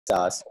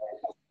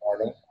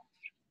Starting.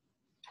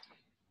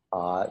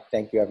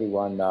 Thank you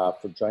everyone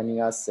for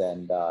joining us,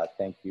 and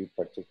thank you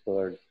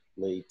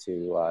particularly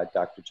to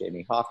Dr.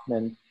 Jamie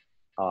Hoffman,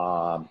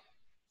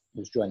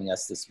 who's joining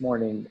us this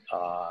morning.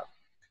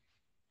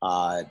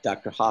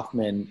 Dr.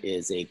 Hoffman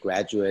is a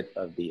graduate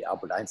of the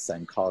Albert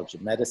Einstein College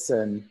of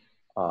Medicine,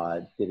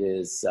 did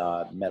his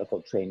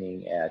medical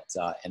training at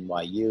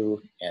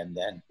NYU, and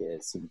then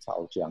his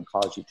hematology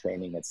oncology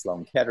training at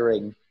Sloan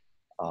Kettering.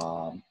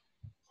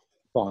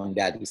 Following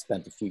that, he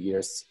spent a few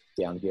years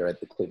down here at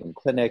the Cleveland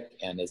Clinic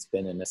and has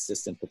been an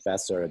assistant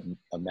professor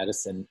of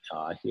medicine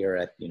here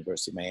at the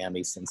University of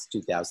Miami since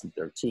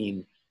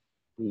 2013.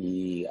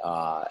 He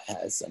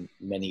has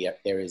many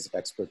areas of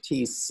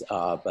expertise,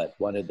 but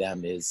one of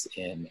them is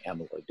in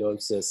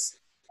amyloidosis.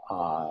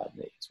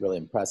 It's really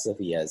impressive.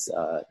 He has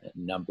a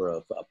number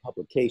of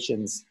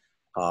publications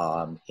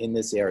in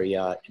this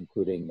area,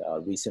 including a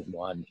recent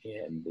one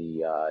in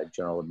the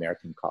Journal of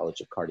American College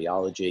of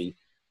Cardiology.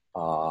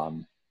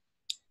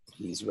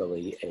 He's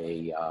really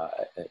a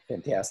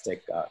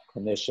fantastic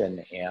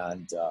clinician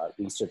and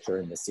researcher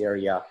in this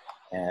area,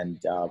 and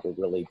we're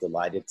really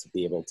delighted to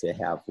be able to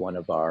have one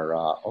of our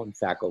own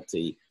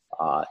faculty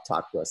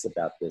talk to us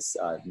about this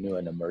new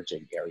and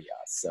emerging area.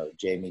 So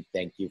Jamie,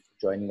 thank you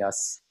for joining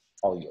us.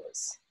 All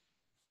yours.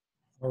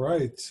 All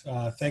right.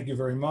 Thank you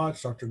very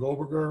much, Dr.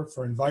 Goldberger,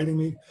 for inviting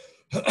me.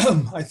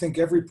 I think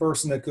every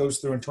person that goes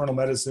through internal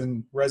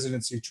medicine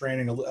residency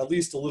training, at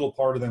least a little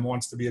part of them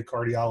wants to be a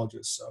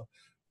cardiologist. So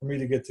for me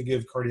to get to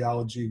give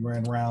cardiology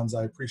grand rounds,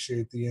 I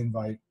appreciate the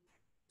invite.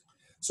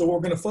 So what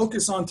we're going to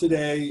focus on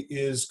today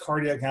is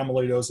cardiac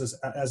amyloidosis.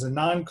 As a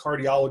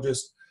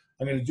non-cardiologist,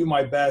 I'm going to do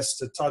my best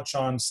to touch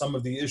on some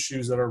of the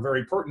issues that are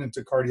very pertinent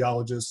to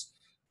cardiologists.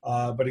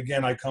 But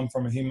again, I come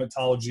from a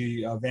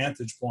hematology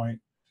vantage point.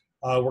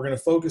 We're going to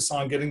focus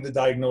on getting the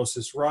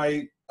diagnosis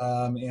right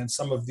and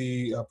some of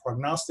the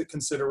prognostic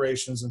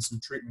considerations and some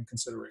treatment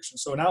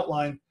considerations. So an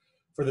outline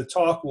for the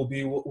talk will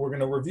be, we're going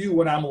to review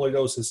what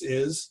amyloidosis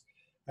is.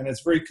 And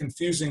it's very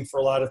confusing for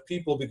a lot of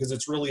people because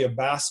it's really a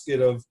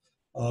basket of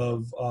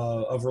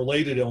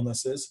related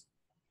illnesses.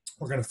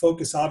 We're going to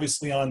focus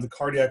obviously on the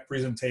cardiac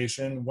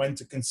presentation, when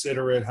to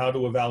consider it, how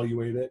to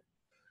evaluate it.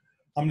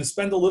 I'm going to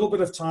spend a little bit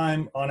of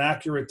time on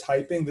accurate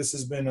typing. This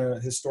has been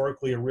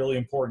historically a really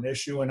important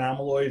issue in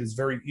amyloid. It's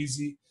very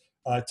easy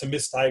to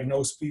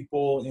misdiagnose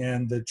people,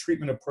 and the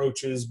treatment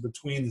approaches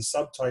between the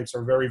subtypes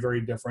are very,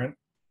 very different.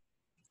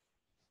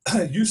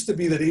 It used to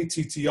be that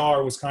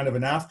ATTR was kind of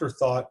an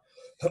afterthought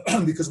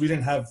because we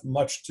didn't have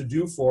much to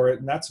do for it,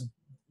 and that's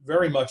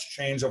very much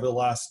changed over the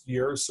last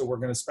year. So we're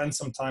going to spend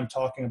some time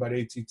talking about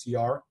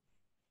ATTR.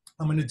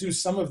 I'm going to do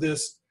some of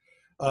this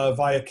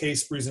via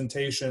case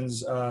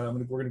presentations.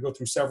 We're going to go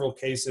through several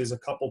cases, a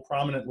couple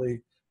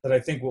prominently that I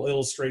think will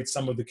illustrate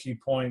some of the key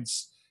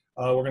points.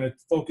 We're going to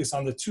focus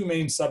on the two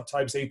main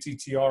subtypes,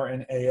 ATTR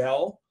and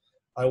AL.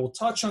 I will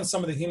touch on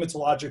some of the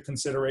hematologic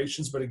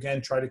considerations, but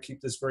again, try to keep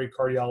this very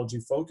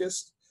cardiology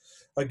focused.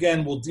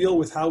 Again, we'll deal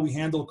with how we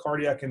handle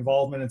cardiac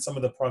involvement and some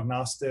of the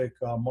prognostic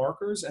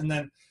markers, and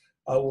then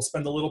we'll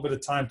spend a little bit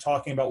of time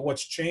talking about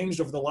what's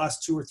changed over the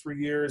last 2 or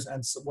 3 years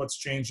and what's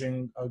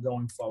changing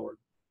going forward.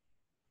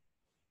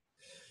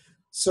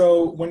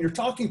 So when you're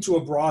talking to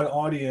a broad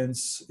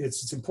audience,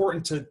 it's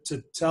important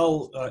to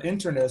tell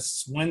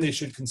internists when they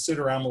should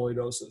consider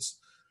amyloidosis.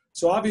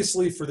 So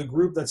obviously for the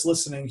group that's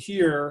listening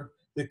here,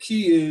 the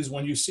key is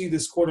when you see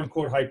this quote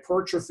unquote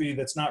hypertrophy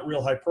that's not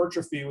real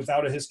hypertrophy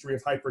without a history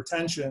of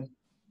hypertension.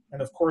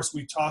 And of course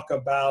we talk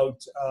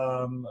about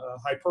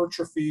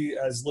hypertrophy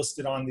as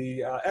listed on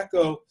the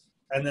echo,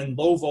 and then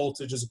low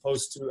voltage as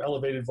opposed to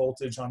elevated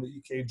voltage on the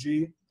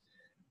EKG.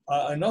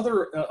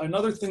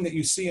 Another thing that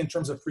you see in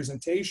terms of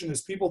presentation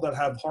is people that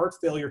have heart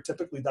failure,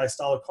 typically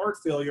diastolic heart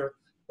failure,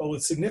 but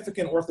with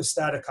significant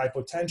orthostatic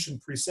hypotension,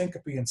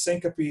 presyncope and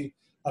syncope.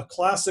 A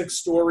classic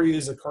story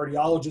is a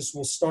cardiologist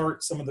will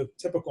start some of the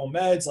typical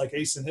meds like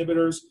ACE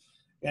inhibitors,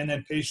 and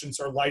then patients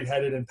are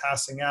lightheaded and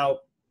passing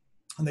out,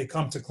 and they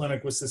come to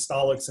clinic with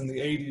systolics in the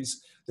 80s.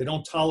 They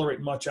don't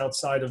tolerate much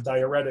outside of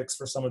diuretics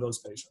for some of those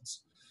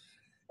patients.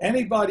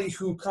 Anybody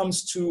who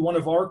comes to one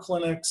of our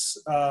clinics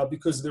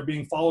because they're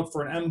being followed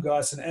for an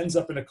MGUS and ends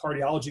up in a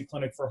cardiology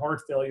clinic for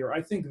heart failure,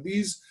 I think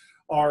these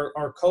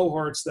are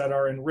cohorts that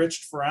are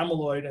enriched for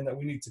amyloid and that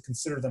we need to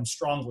consider them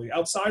strongly.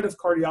 Outside of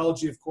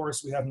cardiology, of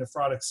course, we have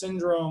nephrotic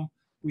syndrome.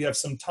 We have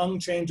some tongue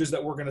changes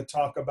that we're going to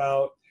talk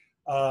about.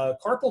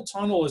 Carpal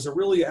tunnel is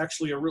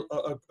actually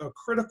a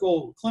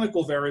critical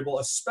clinical variable,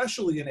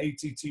 especially in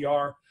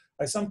ATTR.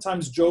 I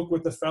sometimes joke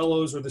with the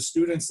fellows or the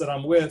students that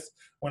I'm with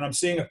when I'm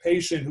seeing a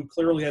patient who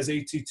clearly has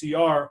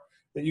ATTR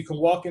that you can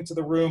walk into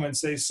the room and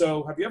say,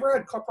 so have you ever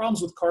had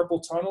problems with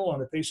carpal tunnel?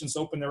 And the patients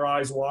open their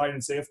eyes wide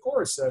and say, of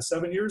course,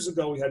 7 years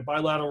ago we had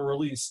bilateral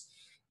release.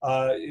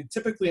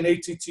 Typically in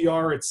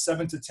ATTR, it's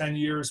 7 to 10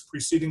 years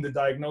preceding the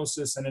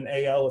diagnosis, and in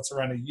AL, it's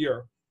around a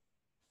year.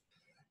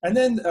 And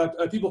then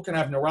people can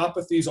have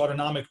neuropathies,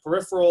 autonomic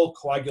peripheral,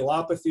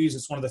 coagulopathies.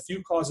 It's one of the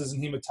few causes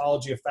in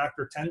hematology of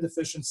factor X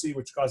deficiency,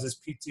 which causes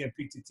PT and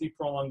PTT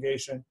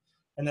prolongation.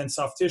 and then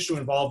soft tissue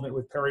involvement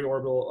with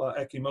periorbital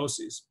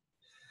ecchymosis.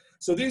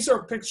 So these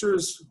are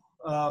pictures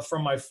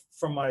from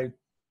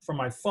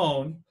my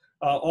phone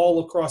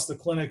all across the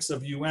clinics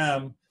of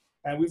UM.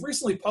 And we've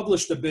recently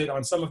published a bit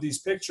on some of these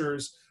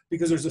pictures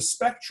because there's a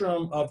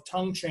spectrum of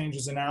tongue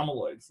changes in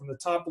amyloid. From the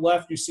top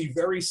left, you see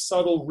very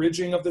subtle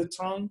ridging of the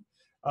tongue.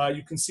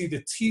 You can see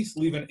the teeth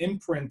leave an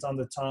imprint on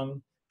the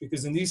tongue,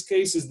 because in these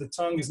cases, the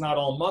tongue is not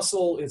all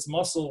muscle, it's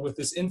muscle with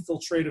this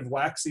infiltrative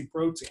waxy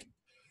protein.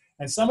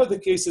 And some of the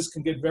cases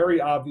can get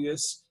very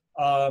obvious.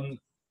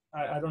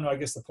 I don't know, I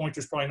guess the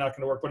pointer's probably not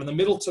going to work, but in the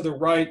middle to the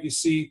right, you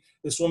see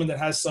this woman that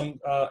has some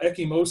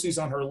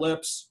ecchymosis on her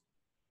lips,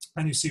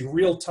 and you see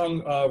real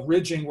tongue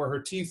ridging where her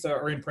teeth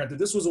are imprinted.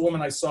 This was a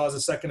woman I saw as a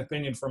second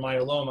opinion for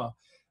myeloma,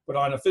 but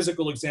on a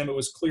physical exam, it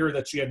was clear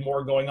that she had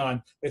more going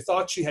on. They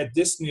thought she had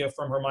dyspnea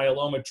from her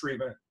myeloma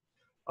treatment.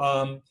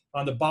 On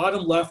the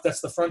bottom left,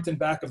 that's the front and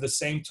back of the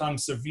same tongue,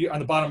 severe, on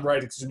the bottom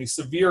right, excuse me,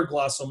 severe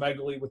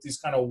glossomegaly with these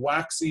kind of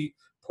waxy,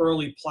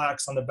 pearly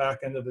plaques on the back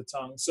end of the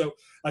tongue. So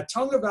a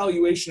tongue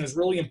evaluation is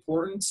really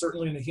important,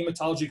 certainly in the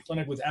hematology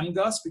clinic with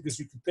MGUS, because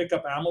you can pick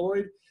up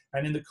amyloid.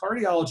 And in the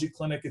cardiology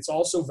clinic, it's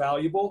also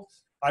valuable.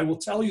 I will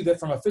tell you that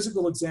from a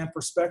physical exam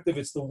perspective,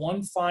 it's the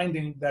one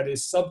finding that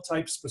is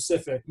subtype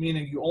specific,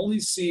 meaning you only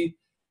see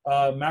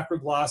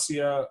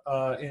macroglossia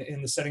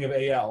in the setting of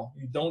AL.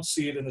 You don't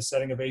see it in the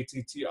setting of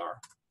ATTR.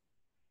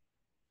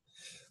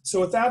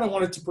 So with that, I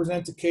wanted to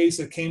present a case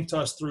that came to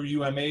us through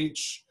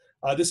UMH.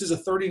 This is a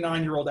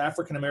 39-year-old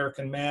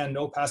African-American man,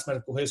 no past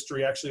medical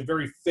history, actually a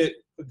very fit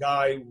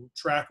guy,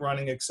 track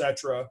running,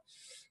 etc.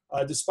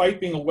 Despite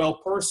being a well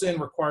person,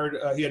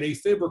 he had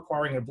AFib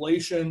requiring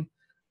ablation.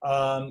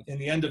 In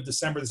the end of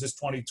December, this is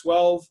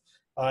 2012.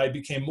 He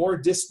became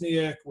more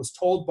dyspneic, was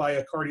told by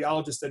a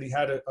cardiologist that he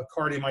had a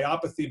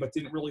cardiomyopathy, but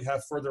didn't really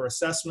have further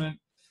assessment.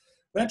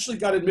 Eventually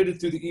got admitted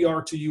through the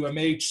ER to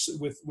UMH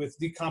with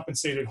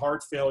decompensated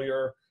heart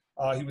failure.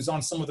 He was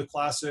on some of the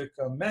classic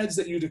meds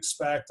that you'd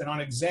expect, and on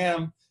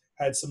exam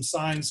had some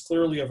signs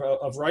clearly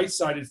of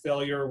right-sided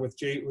failure with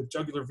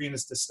jugular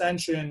venous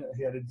distension.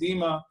 He had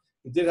edema.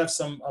 He did have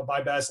some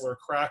bibasilar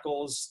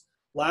crackles.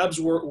 Labs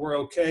were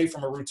okay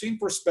from a routine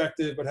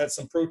perspective, but had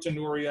some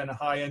proteinuria and a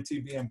high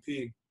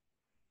NT-BMP.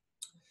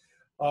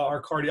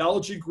 Our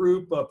cardiology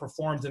group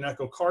performed an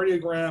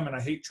echocardiogram, and I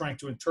hate trying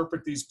to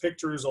interpret these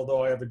pictures,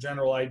 although I have a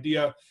general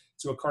idea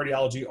to a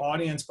cardiology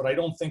audience, but I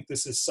don't think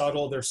this is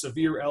subtle. They're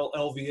severe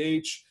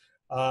LVH.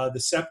 The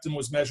septum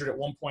was measured at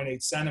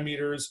 1.8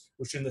 centimeters,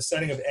 which in the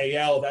setting of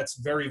AL, that's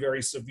very,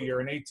 very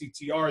severe. In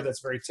ATTR,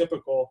 that's very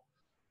typical.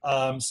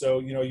 So,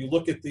 you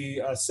look at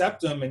the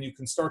septum and you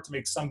can start to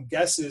make some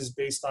guesses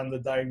based on the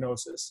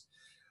diagnosis.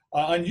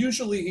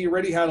 Unusually, he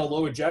already had a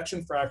low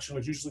ejection fraction,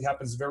 which usually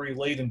happens very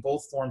late in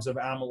both forms of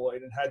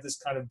amyloid, and had this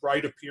kind of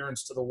bright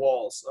appearance to the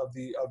walls of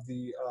the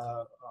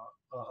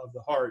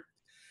heart.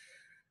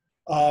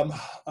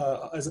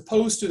 As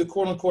opposed to the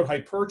quote-unquote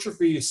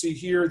hypertrophy, you see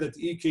here that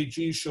the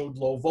EKG showed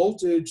low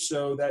voltage,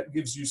 so that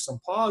gives you some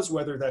pause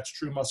whether that's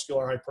true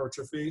muscular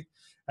hypertrophy.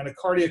 And a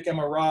cardiac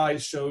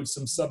MRI showed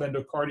some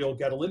subendocardial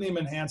gadolinium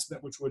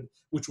enhancement,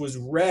 which was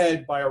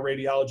read by our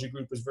radiology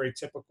group as very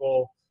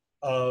typical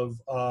of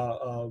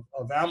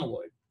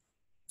amyloid.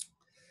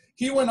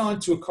 He went on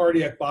to a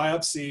cardiac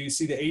biopsy. You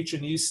see the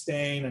H&E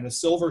stain and a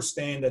silver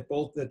stain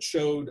that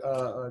showed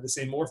this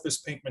amorphous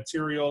pink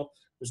material.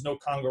 There's no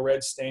Congo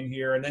red stain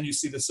here. And then you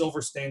see the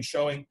silver stain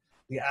showing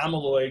the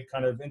amyloid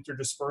kind of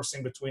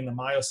interdispersing between the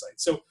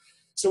myocytes.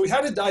 So we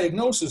had a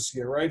diagnosis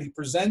here, right? He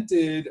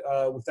presented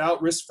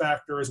without risk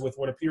factors with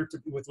what appeared to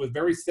be with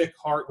very thick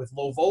heart with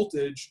low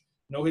voltage,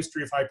 no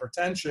history of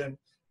hypertension,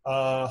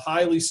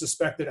 highly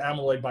suspected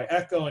amyloid by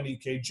echo and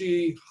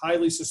EKG,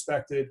 highly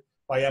suspected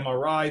by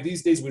MRI.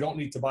 These days, we don't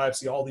need to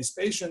biopsy all these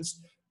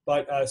patients,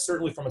 but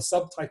certainly from a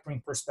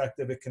subtyping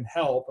perspective, it can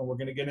help. And we're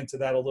going to get into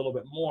that a little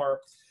bit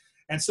more.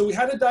 And so we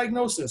had a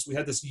diagnosis. We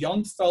had this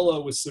young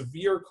fellow with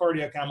severe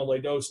cardiac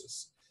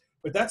amyloidosis.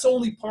 But that's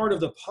only part of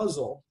the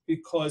puzzle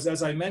because,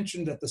 as I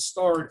mentioned at the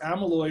start,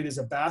 amyloid is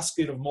a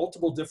basket of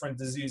multiple different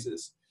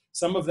diseases.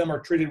 Some of them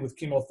are treated with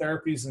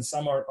chemotherapies, and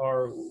some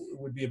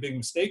would be a big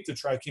mistake to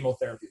try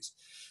chemotherapies.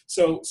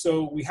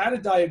 So we had a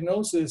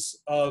diagnosis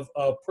of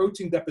a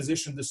protein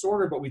deposition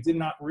disorder, but we did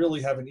not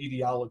really have an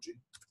etiology.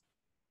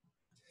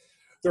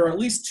 There are at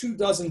least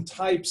 24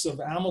 types of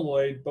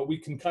amyloid, but we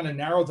can kind of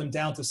narrow them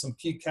down to some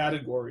key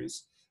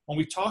categories. When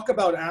we talk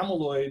about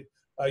amyloid,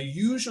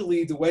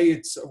 usually the way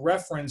it's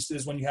referenced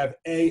is when you have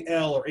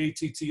AL or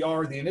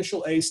ATTR, the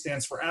initial A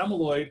stands for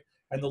amyloid,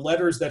 and the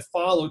letters that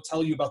follow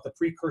tell you about the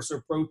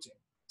precursor protein.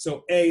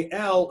 So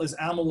AL is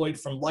amyloid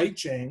from light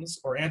chains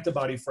or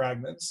antibody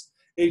fragments.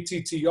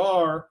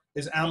 ATTR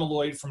is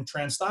amyloid from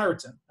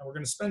transthyretin. And we're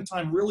going to spend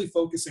time really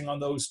focusing on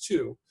those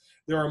two.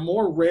 There are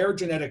more rare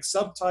genetic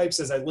subtypes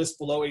as I list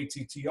below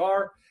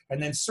ATTR,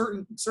 and then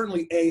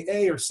certainly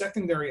AA or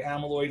secondary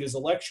amyloid is a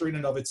lecture in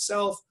and of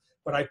itself,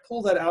 but I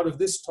pull that out of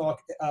this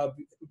talk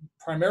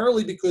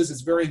primarily because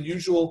it's very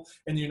unusual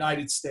in the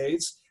United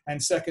States,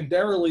 and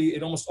secondarily,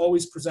 it almost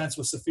always presents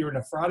with severe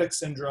nephrotic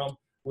syndrome,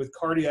 with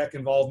cardiac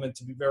involvement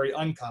to be very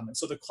uncommon.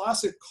 So the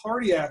classic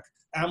cardiac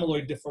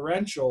amyloid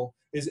differential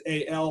is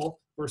AL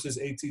versus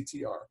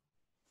ATTR.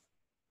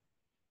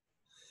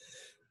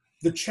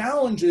 The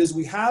challenge is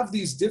we have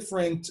these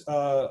different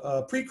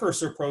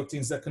precursor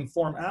proteins that can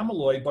form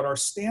amyloid, but our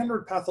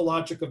standard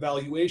pathologic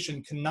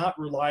evaluation cannot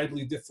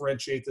reliably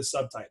differentiate the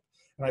subtype.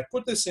 And I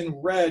put this in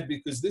red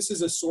because this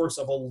is a source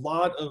of a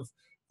lot of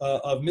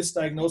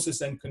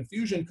misdiagnosis and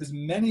confusion, because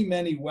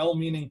many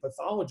well-meaning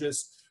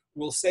pathologists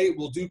will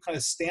do kind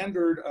of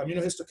standard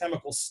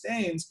immunohistochemical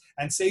stains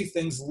and say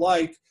things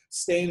like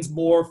stains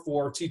more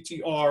for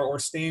TTR or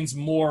stains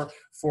more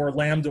for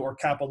lambda or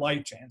kappa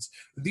light chains.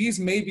 These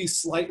may be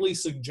slightly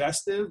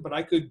suggestive, but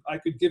I could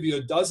give you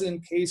a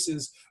dozen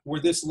cases where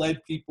this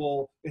led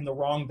people in the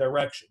wrong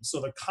direction. So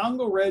the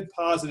Congo red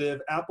positive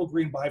apple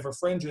green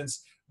birefringence,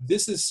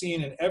 this is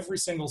seen in every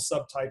single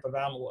subtype of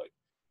amyloid.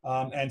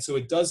 And so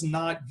it does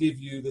not give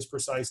you this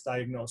precise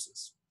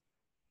diagnosis.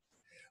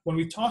 When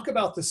we talk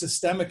about the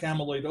systemic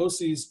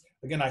amyloidoses,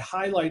 again, I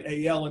highlight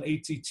AL and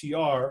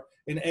ATTR.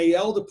 In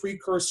AL, the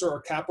precursor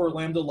are kappa or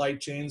lambda light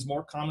chains,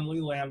 more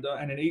commonly lambda,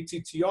 and in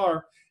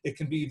ATTR, it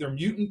can be either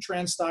mutant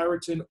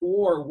transthyretin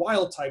or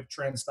wild type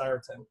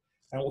transthyretin.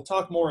 And we'll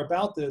talk more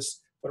about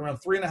this, but around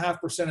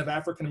 3.5% of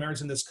African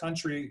Americans in this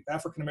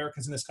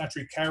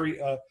country carry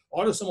an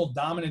autosomal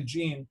dominant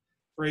gene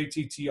for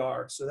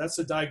ATTR. So that's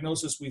a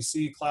diagnosis we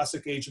see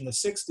classic age in the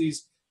 60s,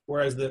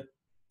 whereas the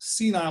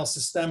senile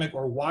systemic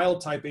or wild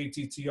type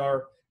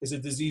ATTR is a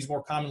disease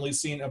more commonly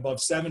seen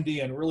above 70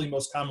 and really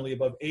most commonly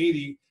above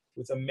 80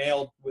 with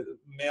male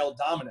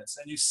dominance.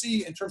 And you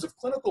see in terms of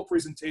clinical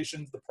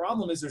presentations, the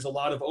problem is there's a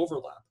lot of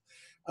overlap.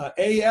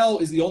 AL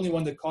is the only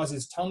one that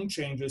causes tongue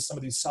changes, some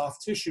of these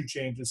soft tissue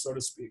changes, so to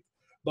speak.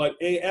 But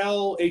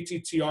AL,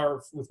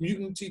 ATTR with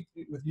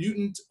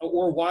mutant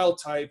or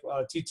wild type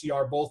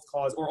TTR both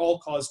cause or all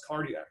cause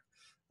cardiac.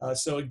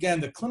 So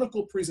again, the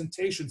clinical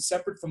presentation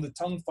separate from the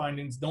tongue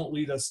findings don't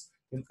lead us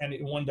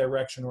in one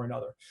direction or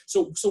another.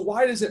 So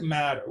why does it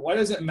matter? Why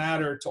does it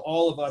matter to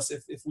all of us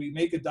if we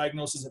make a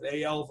diagnosis of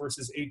AL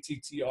versus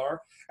ATTR,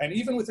 and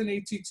even within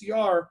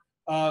ATTR,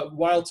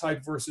 wild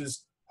type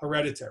versus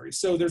hereditary?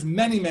 So there's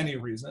many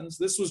reasons.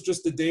 This was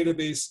just a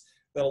database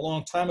that a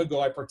long time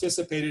ago I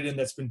participated in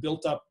that's been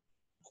built up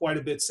quite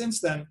a bit since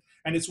then.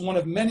 And it's one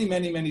of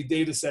many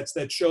data sets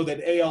that show that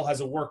AL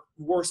has a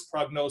worse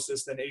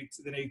prognosis than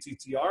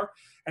ATTR.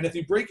 And if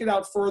you break it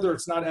out further,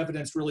 it's not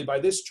evidenced really by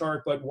this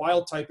chart, but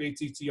wild type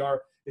ATTR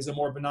is a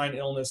more benign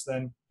illness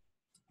than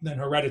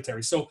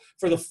hereditary. So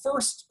for the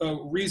first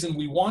reason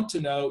we want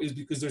to know is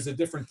because there's a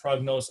different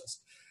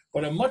prognosis.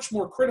 But a much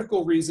more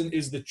critical reason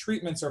is the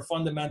treatments are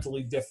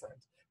fundamentally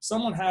different.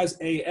 Someone has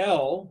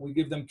AL, we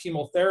give them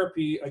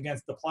chemotherapy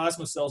against the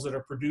plasma cells that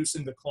are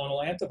producing the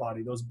clonal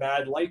antibody, those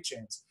bad light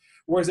chains.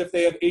 Whereas if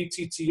they have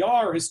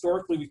ATTR,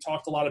 historically we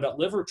talked a lot about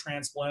liver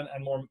transplant,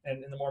 and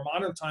in the more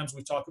modern times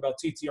we talk about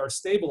TTR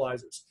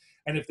stabilizers.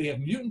 And if they have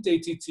mutant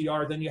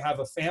ATTR, then you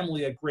have a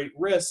family at great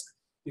risk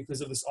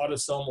because of this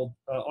autosomal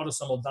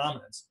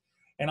dominance.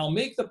 And I'll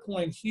make the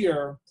point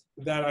here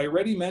that I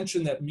already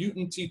mentioned that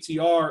mutant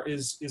TTR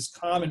is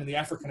common in the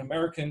African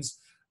Americans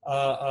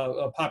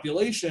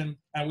population,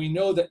 and we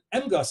know that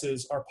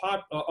MGUSs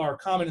are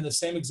common in the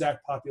same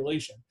exact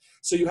population.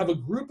 So you have a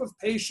group of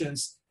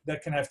patients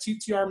that can have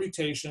TTR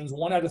mutations,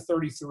 1 out of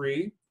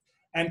 33,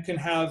 and can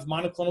have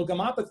monoclonal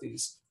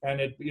gammopathies. And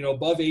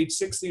above age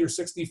 60 or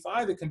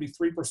 65, it can be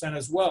 3%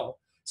 as well.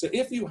 So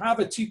if you have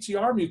a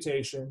TTR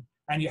mutation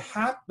and you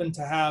happen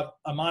to have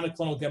a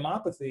monoclonal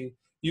gammopathy,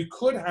 you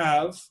could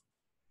have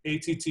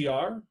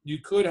ATTR, you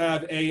could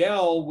have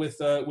AL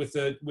with a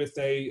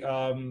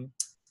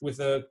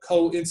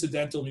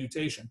coincidental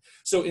mutation.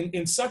 So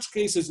in such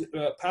cases,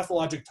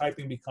 pathologic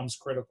typing becomes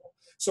critical.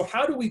 So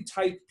how do we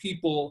type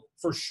people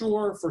for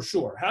sure?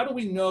 How do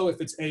we know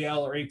if it's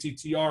AL or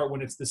ATTR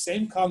when it's the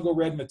same Congo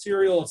red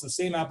material, it's the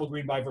same apple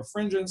green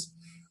birefringence,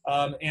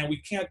 and we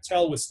can't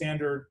tell with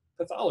standard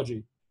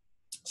pathology?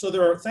 So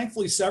there are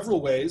thankfully several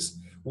ways.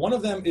 One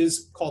of them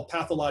is called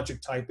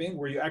pathologic typing,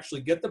 where you actually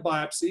get the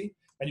biopsy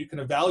and you can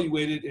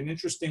evaluate it in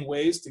interesting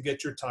ways to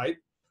get your type.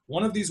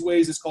 One of these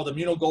ways is called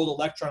immunogold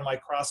electron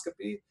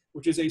microscopy,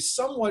 which is a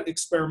somewhat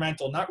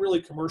experimental, not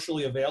really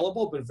commercially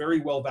available, but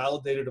very well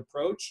validated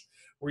approach,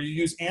 where you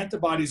use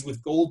antibodies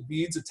with gold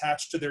beads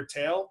attached to their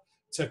tail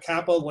to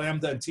kappa,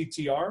 lambda, and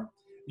TTR.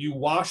 You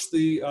wash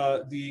the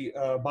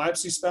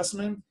biopsy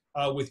specimen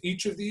with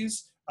each of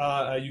these.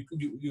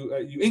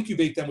 You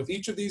incubate them with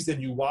each of these,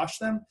 then you wash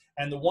them,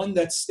 and the one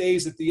that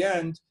stays at the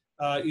end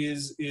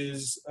is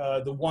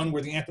the one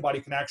where the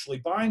antibody can actually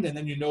bind, and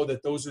then you know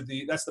that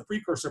that's the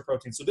precursor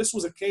protein. So this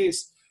was a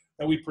case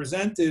that we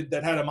presented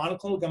that had a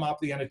monoclonal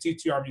gammopathy and a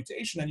TTR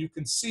mutation, and you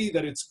can see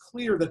that it's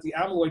clear that the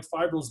amyloid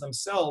fibrils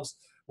themselves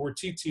were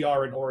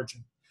TTR in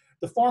origin.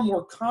 The far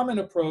more common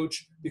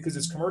approach, because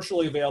it's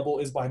commercially available,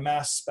 is by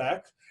mass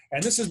spec.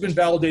 And this has been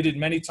validated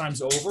many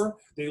times over.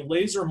 They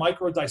laser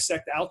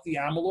microdissect out the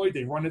amyloid,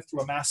 they run it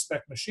through a mass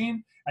spec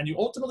machine, and you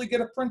ultimately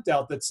get a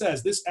printout that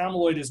says this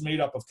amyloid is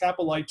made up of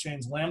kappa light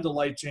chains, lambda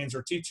light chains,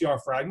 or TTR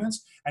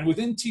fragments. And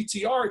within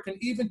TTR, it can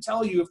even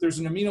tell you if there's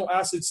an amino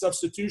acid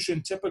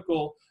substitution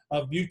typical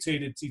of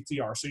mutated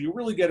TTR. So you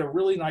really get a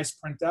really nice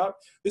printout.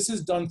 This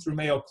is done through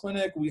Mayo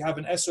Clinic. We have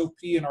an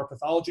SOP in our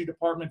pathology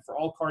department for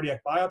all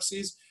cardiac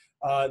biopsies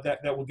that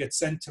will get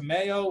sent to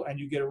Mayo, and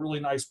you get a really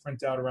nice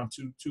printout around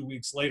two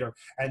weeks later.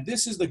 And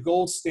this is the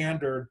gold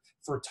standard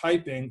for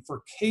typing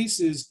for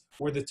cases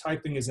where the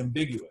typing is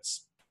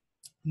ambiguous.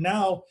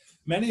 Now,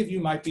 many of you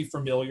might be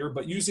familiar,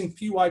 but using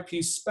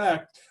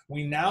PYP-SPECT,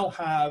 we now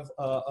have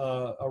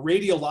a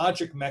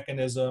radiologic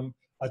mechanism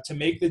to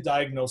make the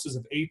diagnosis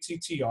of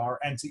ATTR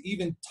and to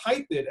even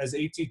type it as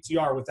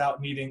ATTR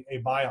without needing a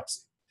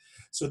biopsy.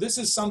 So this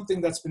is something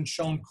that's been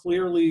shown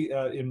clearly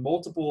in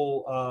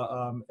multiple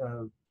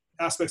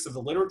aspects of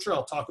the literature.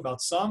 I'll talk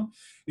about some.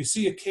 You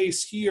see a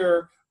case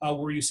here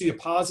where you see a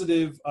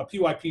positive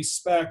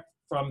PYP-SPECT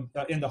from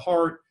in the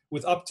heart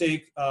with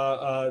uptake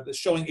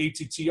showing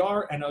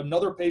ATTR, and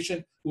another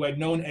patient who had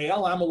known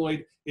AL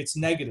amyloid, it's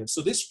negative.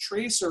 So this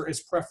tracer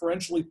is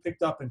preferentially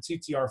picked up in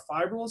TTR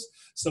fibrils.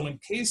 So in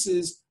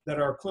cases that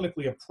are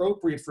clinically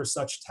appropriate for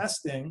such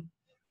testing,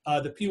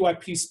 the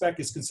PYP-SPECT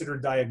is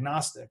considered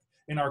diagnostic.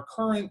 In our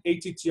current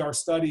ATTR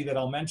study that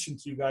I'll mention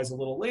to you guys a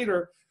little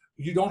later,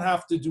 you don't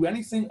have to do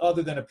anything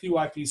other than a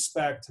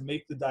PYP-SPECT to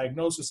make the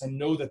diagnosis and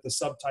know that the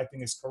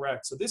subtyping is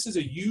correct. So this is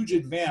a huge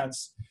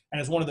advance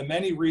and is one of the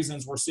many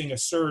reasons we're seeing a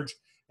surge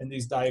in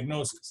these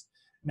diagnoses.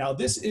 Now,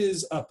 this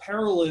is a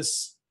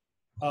perilous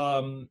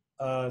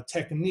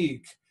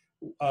technique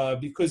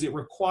because it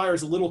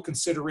requires a little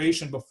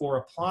consideration before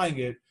applying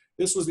it.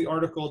 This was the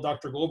article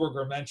Dr.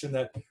 Goldberger mentioned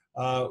that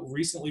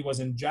recently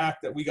was in JACC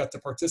that we got to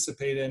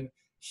participate in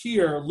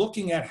here,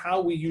 looking at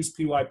how we use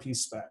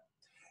PYP-SPECT.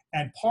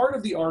 And part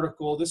of the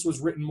article, this was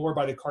written more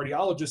by the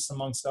cardiologists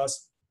amongst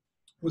us,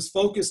 was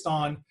focused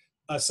on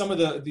some of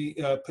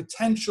the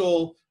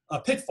potential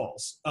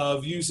pitfalls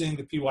of using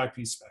the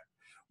PYP-SPECT.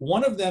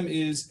 One of them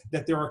is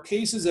that there are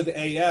cases of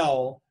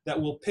AL that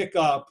will pick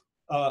up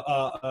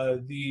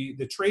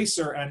the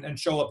tracer and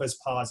show up as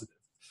positive.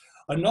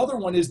 Another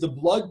one is the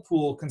blood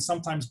pool can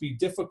sometimes be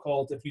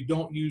difficult if you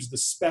don't use the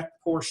SPECT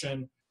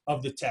portion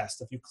of the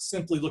test, if you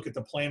simply look at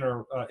the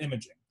planar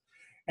imaging.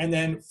 And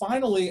then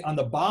finally, on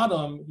the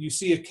bottom, you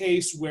see a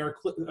case where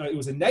it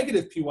was a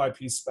negative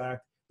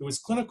PYP-SPECT, there was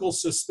clinical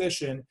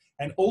suspicion,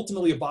 and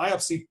ultimately a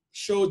biopsy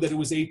showed that it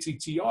was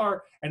ATTR,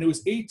 and it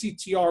was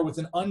ATTR with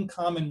an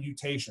uncommon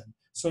mutation.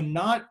 So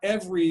not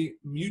every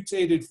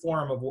mutated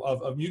form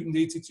of mutant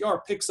ATTR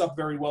picks up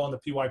very well in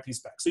the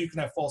PYP-SPECT. So you can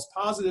have false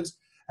positives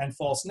and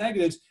false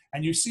negatives,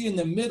 and you see in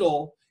the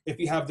middle, if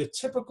you have the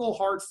typical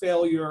heart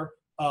failure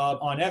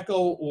on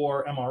echo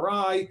or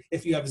MRI,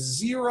 if you have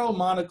zero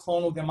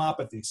monoclonal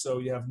gammopathy, so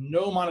you have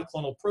no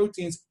monoclonal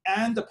proteins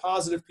and a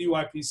positive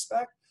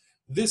PYP-SPECT,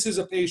 this is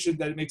a patient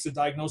that makes a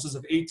diagnosis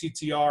of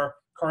ATTR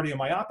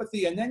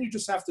cardiomyopathy, and then you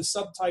just have to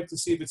subtype to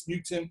see if it's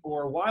mutant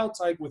or wild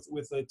type with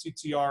a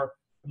TTR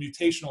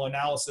mutational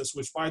analysis,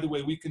 which, by the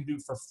way, we can do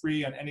for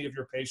free on any of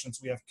your patients.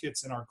 We have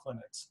kits in our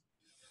clinics.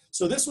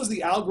 So this was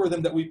the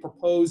algorithm that we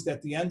proposed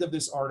at the end of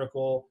this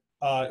article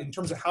in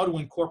terms of how to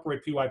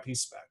incorporate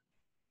PYP-SPECT.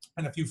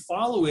 And if you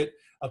follow it,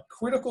 a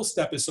critical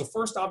step is, so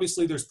first,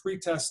 obviously, there's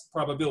pre-test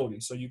probability.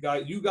 So you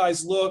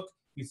guys look,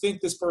 you think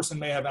this person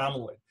may have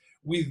amyloid.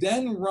 We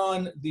then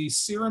run the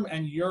serum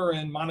and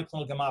urine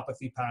monoclonal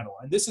gammopathy panel.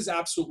 And this is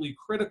absolutely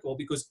critical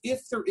because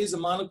if there is a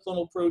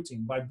monoclonal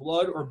protein by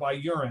blood or by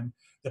urine,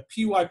 the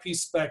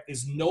PYP-SPECT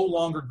is no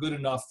longer good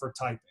enough for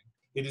typing.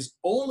 It is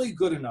only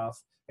good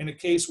enough in a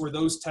case where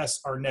those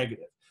tests are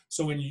negative.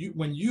 So when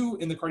you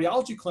in the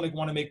cardiology clinic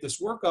want to make this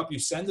workup, you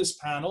send this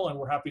panel, and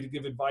we're happy to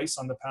give advice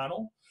on the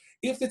panel.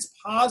 If it's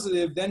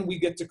positive, then we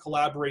get to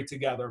collaborate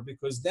together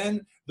because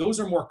then those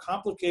are more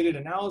complicated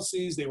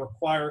analyses. They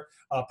require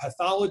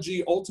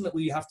pathology.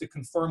 Ultimately, you have to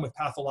confirm with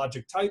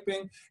pathologic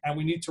typing, and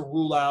we need to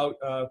rule out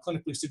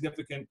clinically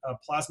significant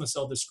plasma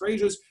cell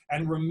dyscrasias.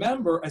 And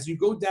remember, as you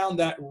go down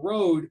that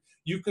road,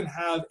 you can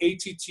have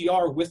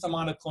ATTR with a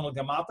monoclonal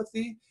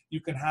gammopathy. You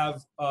can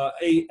have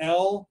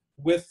AL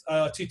with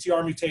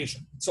TTR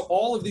mutation. So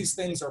all of these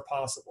things are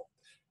possible.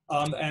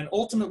 And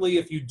ultimately,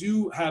 if you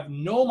do have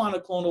no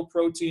monoclonal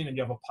protein and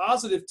you have a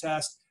positive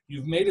test,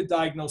 you've made a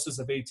diagnosis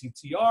of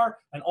ATTR,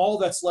 and all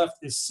that's left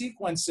is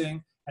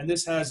sequencing, and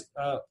this has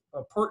a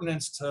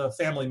pertinence to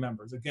family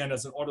members, again,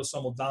 as an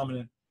autosomal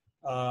dominant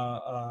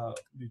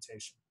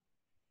mutation.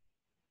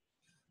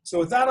 So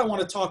with that, I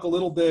want to talk a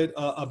little bit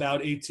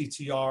about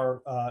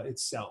ATTR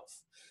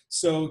itself.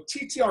 So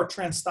TTR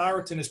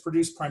transthyretin is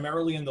produced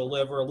primarily in the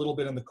liver, a little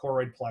bit in the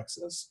choroid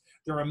plexus.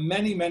 There are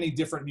many, many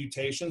different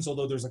mutations,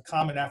 although there's a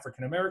common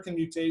African-American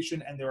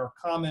mutation and there are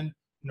common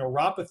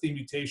neuropathy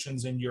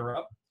mutations in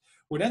Europe.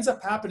 What ends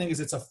up happening is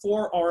it's a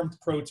four-armed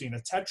protein, a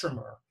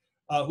tetramer,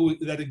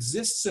 that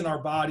exists in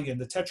our body in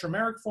the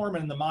tetrameric form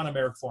and in the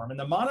monomeric form. In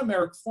the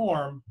monomeric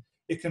form,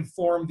 it can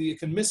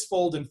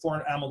misfold and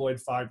form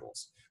amyloid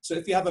fibrils. So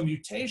if you have a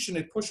mutation,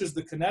 it pushes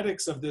the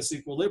kinetics of this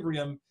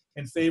equilibrium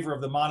in favor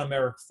of the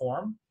monomeric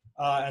form.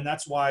 And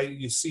that's why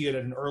you see it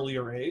at an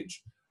earlier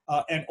age.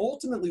 And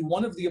ultimately,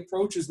 one of the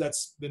approaches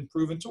that's been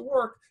proven to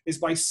work is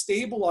by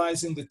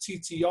stabilizing the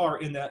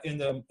TTR in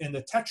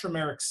the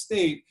tetrameric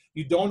state.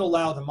 You don't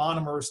allow the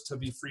monomers to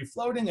be free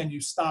floating, and you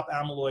stop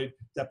amyloid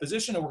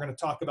deposition. And we're going to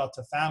talk about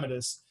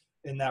tafamidis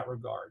in that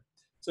regard.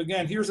 So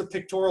again, here's a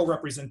pictorial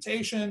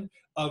representation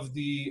of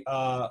the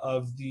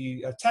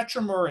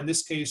tetramer, in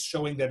this case,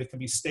 showing that it can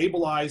be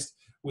stabilized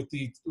with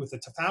the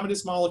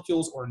tafamidis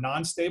molecules or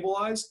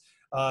non-stabilized.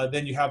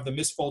 Then you have the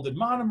misfolded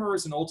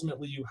monomers, and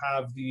ultimately you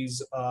have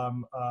these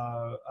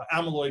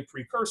amyloid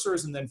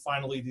precursors, and then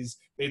finally these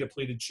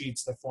beta-pleated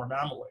sheets that form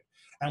amyloid.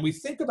 And we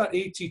think about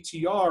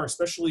ATTR,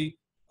 especially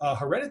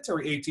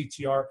hereditary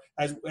ATTR,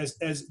 as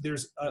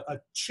there's a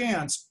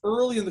chance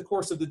early in the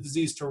course of the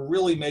disease to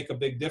really make a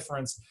big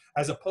difference,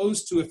 as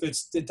opposed to if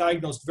it's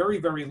diagnosed very,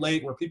 very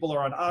late, where people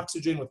are on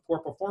oxygen with poor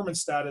performance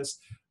status,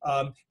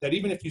 that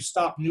even if you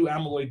stop new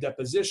amyloid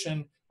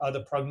deposition,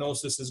 the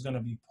prognosis is going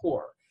to be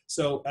poor.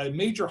 So a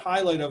major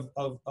highlight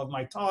of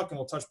my talk, and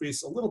we'll touch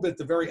base a little bit at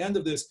the very end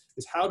of this,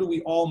 is how do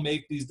we all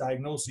make these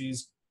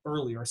diagnoses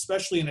earlier,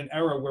 especially in an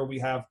era where we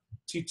have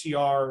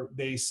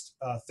TTR-based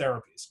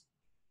therapies.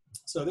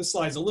 So this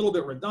slide's a little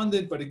bit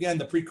redundant, but again,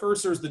 the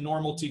precursor is the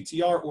normal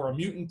TTR or a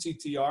mutant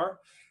TTR.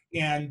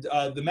 And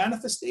the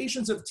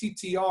manifestations of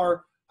TTR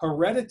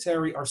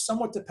hereditary are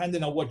somewhat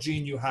dependent on what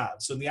gene you have.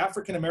 So in the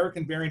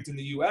African-American variant in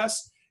the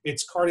US,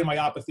 it's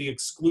cardiomyopathy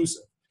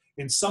exclusive.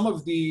 In some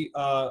of the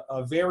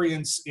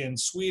variants in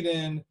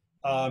Sweden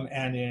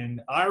and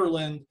in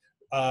Ireland,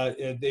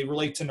 they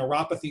relate to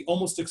neuropathy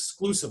almost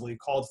exclusively,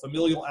 called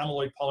familial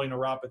amyloid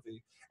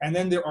polyneuropathy. And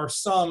then there are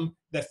some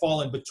that fall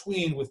in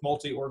between with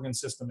multi-organ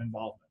system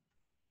involvement.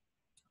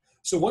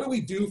 So what do we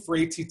do for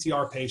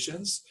ATTR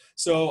patients?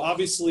 So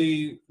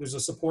obviously there's a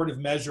supportive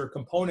measure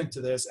component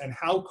to this, and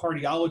how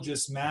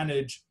cardiologists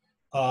manage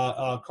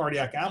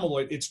cardiac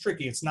amyloid. It's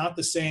tricky. It's not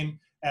the same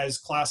as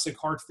classic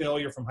heart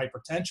failure from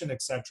hypertension,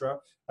 et cetera.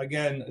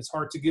 Again, it's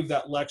hard to give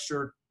that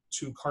lecture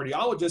to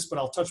cardiologists, but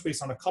I'll touch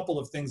base on a couple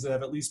of things that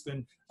have at least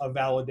been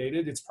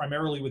validated. It's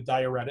primarily with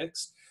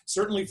diuretics.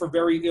 Certainly for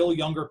very ill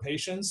younger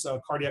patients,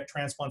 cardiac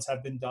transplants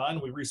have been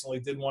done. We recently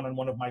did one on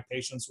one of my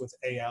patients with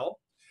AL.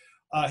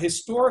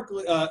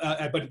 Historically,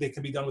 but they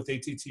can be done with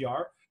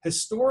ATTR.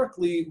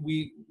 Historically,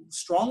 we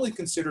strongly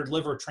considered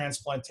liver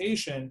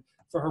transplantation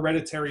for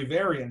hereditary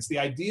variants. The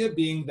idea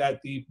being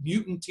that the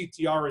mutant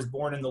TTR is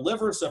born in the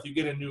liver, so if you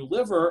get a new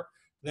liver,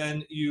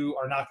 then you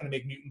are not going to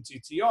make mutant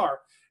TTR.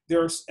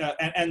 There's,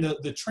 and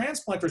the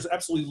transplanters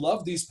absolutely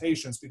love these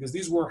patients because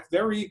these were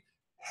very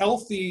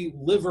healthy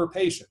liver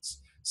patients.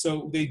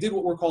 So they did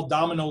what were called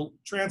domino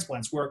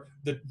transplants, where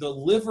the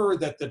liver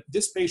that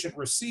this patient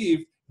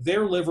received,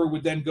 their liver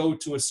would then go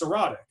to a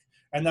cirrhotic.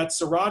 And that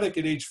cirrhotic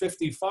at age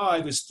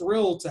 55 is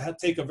thrilled to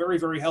take a very,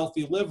 very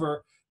healthy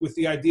liver, with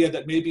the idea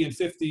that maybe in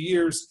 50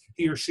 years,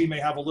 he or she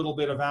may have a little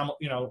bit of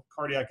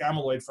cardiac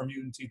amyloid from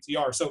mutant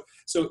TTR.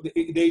 So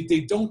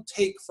they don't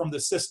take from the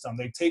system.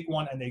 They take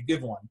one and they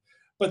give one.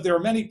 But there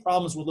are many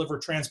problems with liver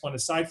transplant,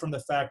 aside from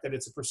the fact that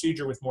it's a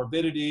procedure with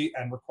morbidity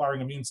and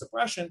requiring immune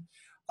suppression.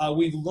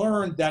 We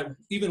learned that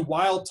even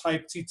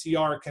wild-type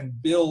TTR can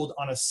build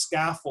on a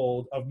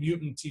scaffold of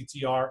mutant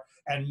TTR,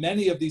 and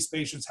many of these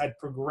patients had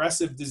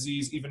progressive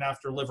disease even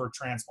after liver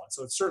transplant.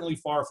 So it's certainly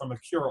far from a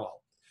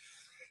cure-all.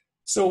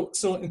 So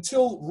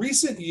until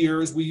recent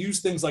years, we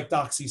used things like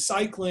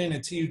doxycycline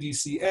and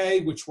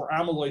TUDCA, which were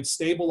amyloid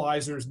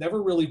stabilizers,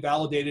 never really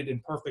validated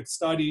in perfect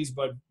studies,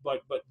 but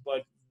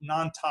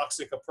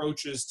non-toxic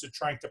approaches to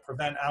trying to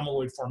prevent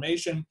amyloid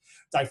formation.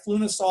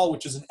 Diflunisal,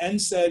 which is an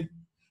NSAID,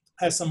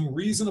 has some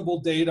reasonable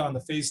data on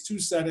the phase 2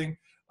 setting.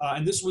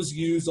 And this was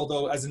used,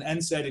 although as an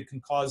NSAID, it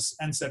can cause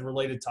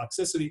NSAID-related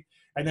toxicity.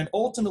 And then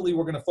ultimately,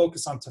 we're going to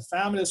focus on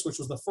tafamidis, which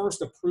was the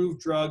first approved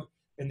drug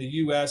in the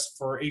US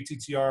for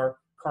ATTR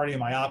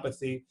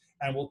cardiomyopathy.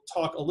 And we'll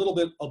talk a little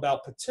bit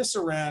about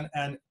patisiran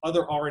and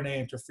other RNA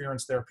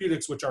interference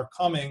therapeutics, which are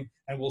coming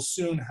and will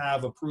soon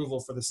have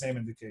approval for the same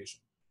indication.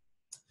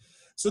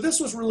 So this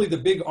was really the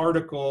big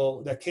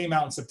article that came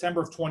out in September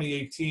of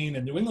 2018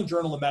 in New England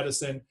Journal of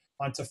Medicine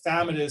on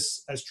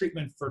tafamidis as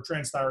treatment for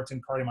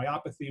transthyretin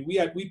cardiomyopathy.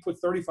 We put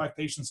 35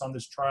 patients on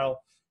this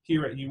trial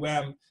here at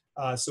UM,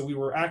 so we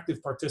were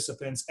active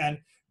participants. And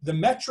the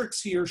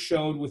metrics here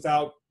showed,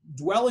 without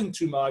dwelling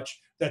too much,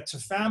 that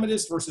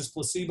tafamidis versus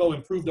placebo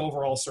improved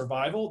overall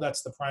survival.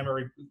 That's the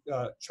primary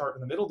chart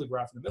in the middle, the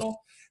graph in the middle.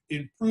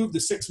 It improved the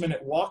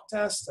 6-minute walk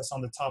test, that's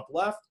on the top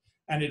left,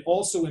 and it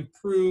also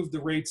improved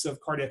the rates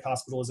of cardiac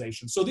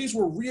hospitalization. So these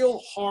were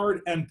real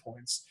hard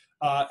endpoints.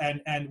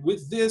 And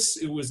with this,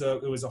 it was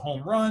a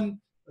home run.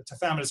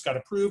 Tafamidis got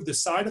approved. The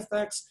side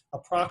effects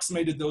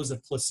approximated those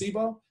of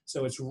placebo,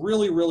 so it's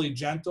really, really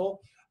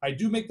gentle. I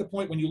do make the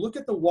point, when you look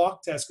at the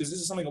walk test, because this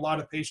is something a lot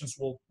of patients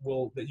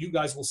that you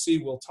guys will see,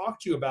 will talk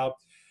to you about.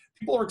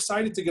 People are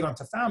excited to get on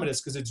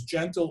tafamidis because it's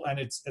gentle and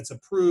it's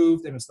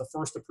approved and it's the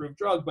first approved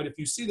drug. But if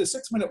you see the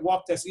 6-minute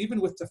walk test,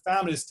 even with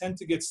tafamidis, tend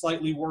to get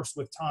slightly worse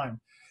with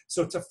time.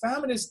 So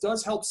tafamidis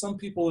does help some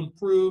people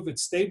improve, it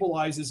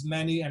stabilizes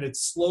many, and it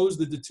slows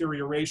the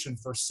deterioration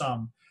for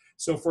some.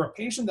 So for a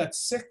patient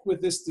that's sick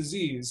with this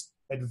disease,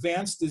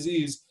 advanced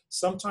disease,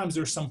 sometimes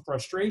there's some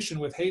frustration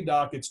with, hey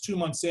doc, it's 2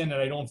 months in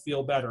and I don't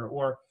feel better.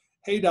 Or,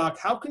 hey doc,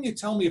 how can you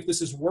tell me if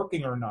this is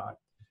working or not?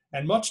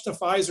 And much to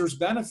Pfizer's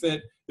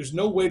benefit, there's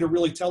no way to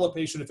really tell a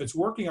patient if it's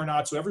working or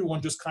not, so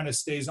everyone just kind of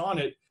stays on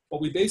it.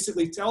 What we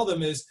basically tell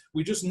them is,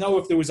 we just know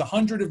if there was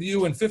 100 of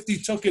you and 50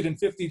 took it and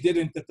 50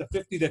 didn't, that the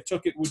 50 that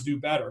took it would do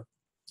better.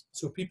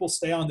 So people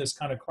stay on this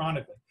kind of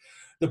chronically.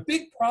 The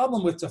big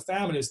problem with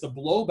tafamidis, the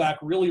blowback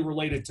really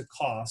related to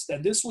cost.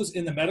 And this was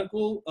in the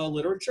medical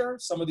literature.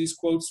 Some of these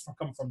quotes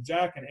come from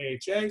Jack and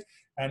AHA,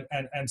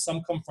 and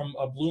some come from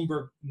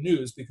Bloomberg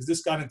News, because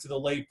this got into the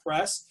lay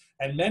press.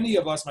 And many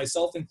of us,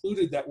 myself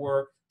included, that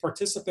were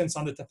participants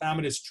on the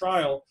tafamidis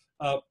trial,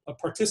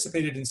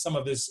 participated in some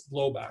of this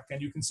blowback.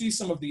 And you can see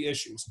some of the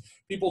issues.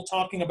 People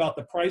talking about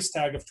the price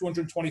tag of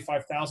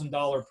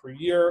 $225,000 per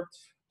year.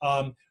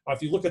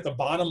 If you look at the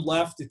bottom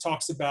left, it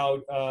talks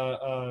about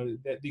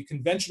that the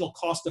conventional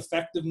cost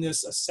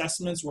effectiveness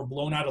assessments were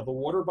blown out of the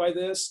water by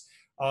this.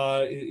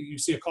 You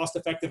see a cost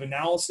effective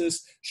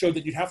analysis showed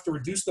that you'd have to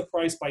reduce the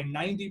price by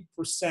 90%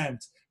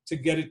 to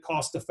get it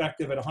cost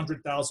effective at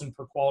 $100,000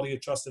 per quality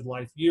adjusted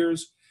life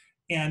years.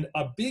 And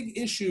a big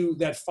issue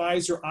that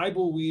Pfizer, I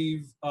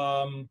believe,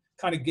 kind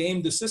of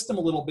gamed the system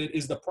a little bit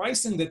is the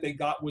pricing that they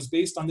got was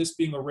based on this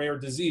being a rare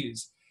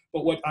disease.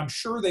 But what I'm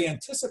sure they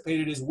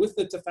anticipated is with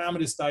the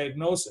tafamidis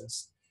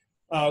diagnosis,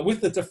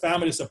 with the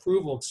tafamidis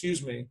approval,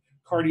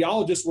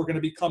 cardiologists were going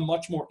to become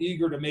much more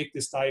eager to make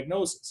this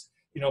diagnosis.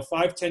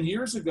 5-10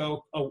 years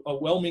ago, a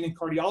well-meaning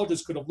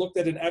cardiologist could have looked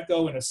at an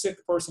echo in a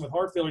sick person with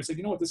heart failure and said,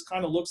 you know what, this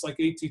kind of looks like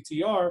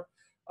ATTR,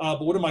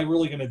 but what am I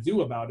really going to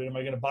do about it? Am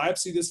I going to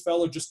biopsy this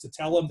fellow just to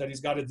tell him that he's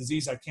got a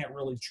disease I can't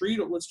really treat,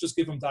 or let's just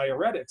give him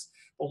diuretics?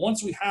 But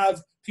once we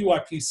have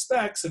PYP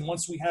specs and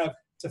once we have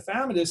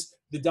tafamidis,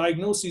 the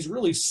diagnoses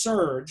really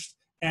surged,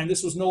 and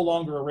this was no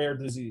longer a rare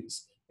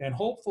disease. And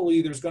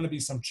hopefully there's going to be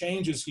some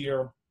changes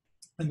here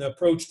in the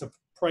approach to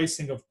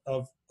pricing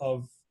of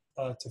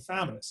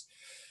tafamidis.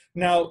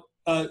 Now,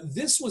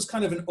 this was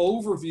kind of an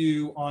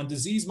overview on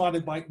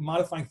disease-modifying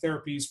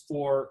therapies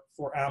for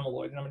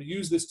amyloid. And I'm going to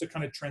use this to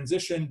kind of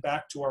transition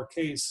back to our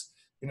case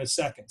in a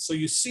second. So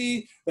you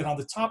see that on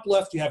the top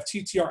left, you have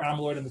TTR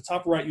amyloid, and the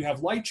top right, you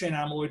have light chain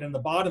amyloid, and the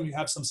bottom, you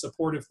have some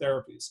supportive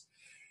therapies.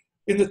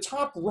 In the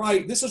top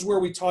right, this is where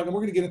we talk, and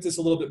we're going to get into this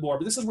a little bit more,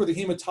 but this is where the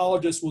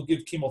hematologist will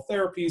give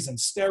chemotherapies and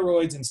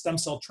steroids and stem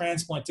cell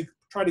transplant to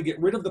try to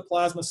get rid of the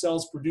plasma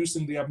cells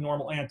producing the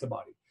abnormal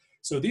antibody.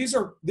 So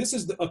this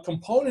is a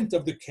component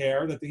of the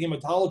care that the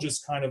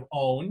hematologists kind of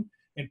own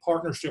in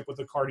partnership with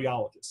the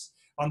cardiologists.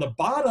 On the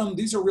bottom,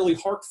 these are really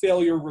heart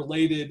failure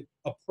related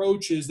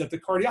approaches that the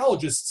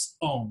cardiologists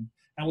own.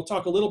 And we'll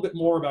talk a little bit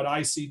more about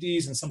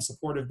ICDs and some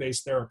supportive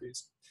based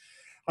therapies.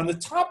 On the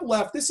top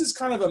left, this is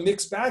kind of a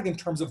mixed bag in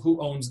terms of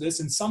who owns this.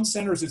 In some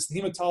centers, it's the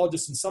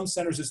hematologist. In some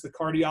centers, it's the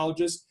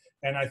cardiologist.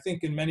 And I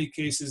think in many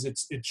cases,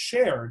 it's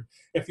shared.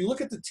 If you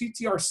look at the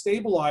TTR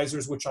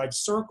stabilizers, which I've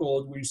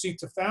circled, where you see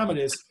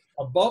tafamidis,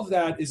 above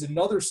that is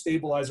another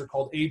stabilizer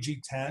called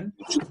AG10.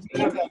 We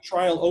have that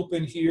trial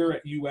open here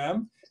at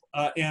UM.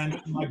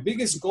 And my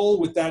biggest goal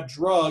with that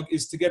drug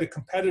is to get a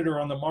competitor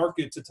on the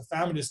market to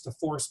tafamidis to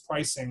force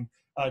pricing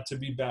to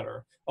be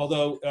better.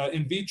 Although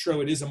in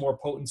vitro, it is a more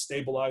potent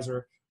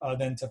stabilizer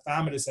than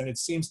tafamidis, and it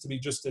seems to be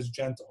just as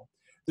gentle.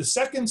 The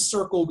second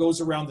circle goes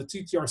around the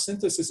TTR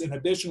synthesis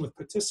inhibition with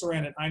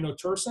patisiran and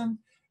inotersen.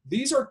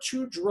 These are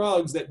two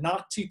drugs that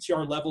knock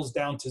TTR levels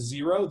down to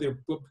 0. They're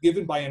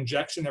given by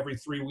injection every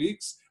 3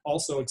 weeks,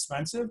 also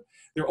expensive.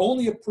 They're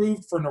only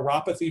approved for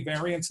neuropathy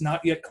variants,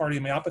 not yet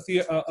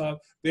cardiomyopathy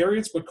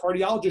variants, but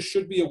cardiologists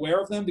should be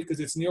aware of them because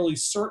it's nearly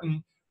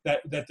certain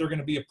that they're going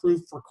to be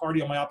approved for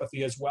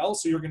cardiomyopathy as well.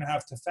 So you're going to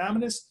have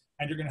tafamidis,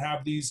 and you're going to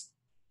have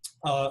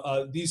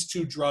these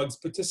two drugs,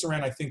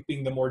 patisiran, I think,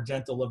 being the more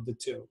gentle of the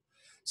two.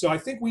 So I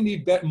think we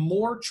need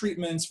more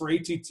treatments for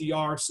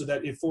ATTR so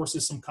that it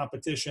forces some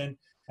competition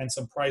and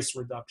some price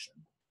reduction.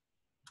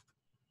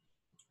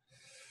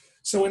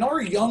 So in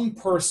our young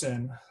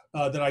person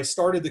that I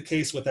started the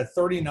case with, that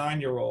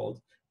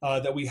 39-year-old,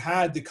 that we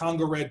had the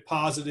Congo red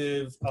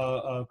positive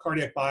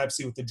cardiac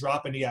biopsy with the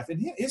drop in EF.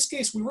 In his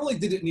case, we really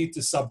didn't need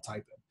to subtype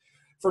him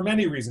for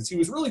many reasons. He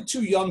was really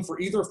too young for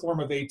either form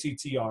of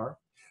ATTR.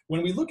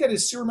 When we look at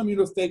his serum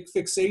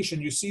immunofixation,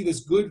 you see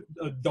this good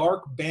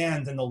dark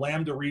band in the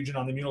lambda region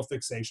on the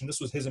immunofixation. This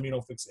was his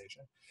immunofixation.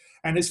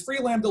 And his free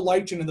lambda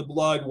light chain in the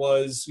blood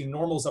was,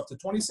 normals up to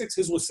 26,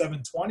 his was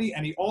 720,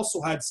 and he also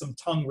had some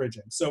tongue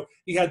ridging. So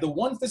he had the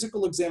one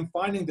physical exam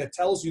finding that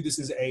tells you this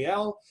is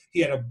AL. He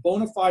had a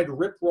bona fide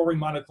rip-roaring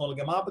monoclonal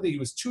gammopathy. He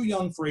was too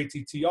young for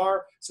ATTR.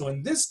 So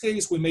in this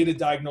case, we made a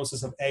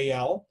diagnosis of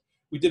AL.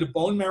 We did a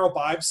bone marrow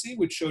biopsy,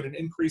 which showed an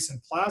increase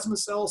in plasma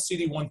cells.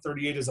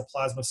 CD138 is a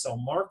plasma cell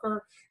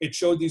marker. It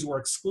showed these were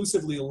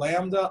exclusively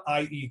lambda,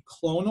 i.e.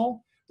 clonal.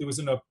 There was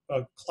a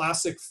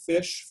classic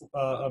fish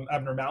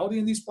abnormality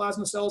in these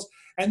plasma cells.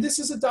 And this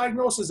is a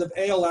diagnosis of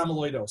AL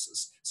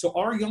amyloidosis. So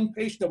our young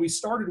patient that we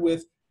started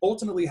with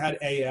ultimately had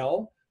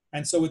AL.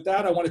 And so with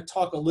that, I want to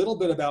talk a little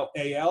bit about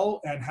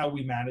AL and how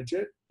we manage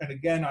it. And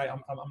again, I'm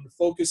going to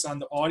focus on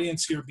the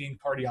audience here being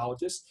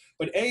cardiologists.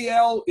 But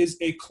AL is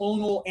a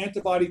clonal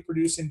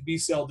antibody-producing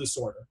B-cell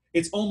disorder.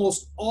 It's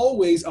almost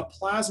always a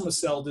plasma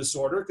cell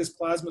disorder because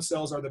plasma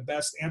cells are the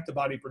best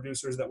antibody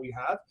producers that we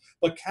have,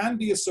 but can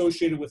be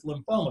associated with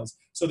lymphomas.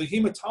 So the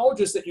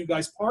hematologist that you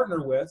guys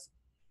partner with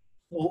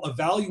will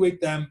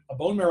evaluate them, a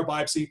bone marrow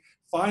biopsy,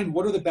 find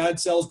what are the bad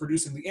cells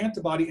producing the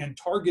antibody, and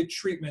target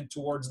treatment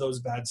towards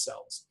those bad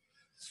cells.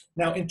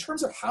 Now, in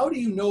terms of how do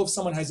you know if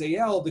someone has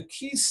AL, the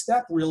key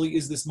step really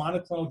is this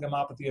monoclonal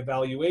gammopathy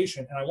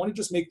evaluation. And I want to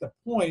just make the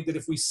point that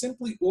if we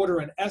simply order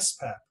an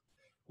SPEP,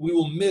 we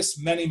will miss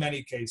many,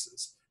 many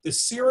cases. The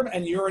serum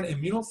and urine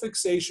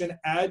immunofixation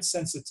adds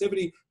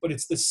sensitivity, but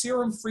it's the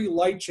serum-free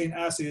light chain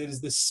assay that is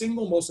the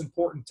single most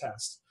important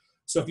test.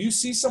 So if you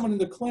see someone in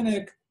the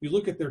clinic, you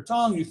look at their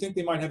tongue, you think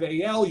they might have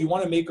AL, you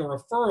want to make a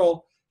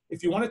referral.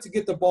 If you wanted to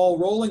get the ball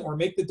rolling or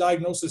make the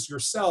diagnosis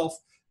yourself,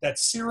 that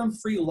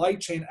serum-free light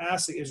chain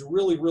assay is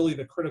really, really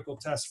the critical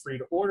test for you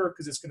to order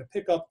because it's going to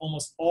pick up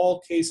almost all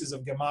cases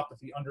of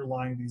gammopathy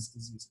underlying these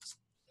diseases.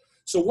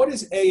 So what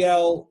is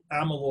AL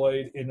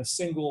amyloid in a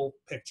single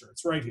picture?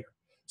 It's right here.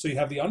 So you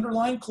have the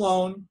underlying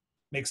clone,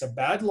 makes a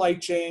bad light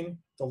chain.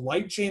 The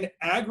light chain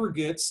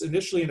aggregates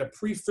initially in a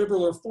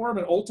prefibrillar form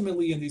and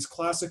ultimately in these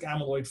classic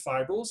amyloid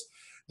fibrils.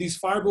 These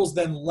fibrils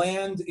then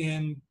land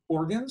in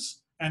organs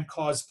and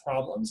cause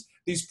problems.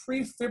 These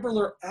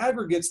prefibrillar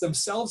aggregates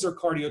themselves are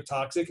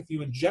cardiotoxic. If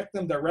you inject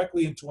them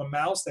directly into a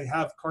mouse, they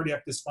have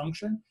cardiac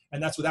dysfunction,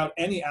 and that's without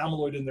any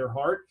amyloid in their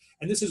heart.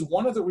 And this is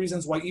one of the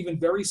reasons why even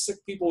very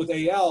sick people with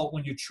AL,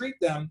 when you treat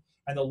them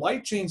and the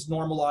light chains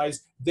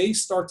normalize, they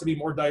start to be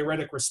more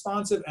diuretic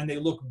responsive and they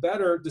look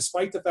better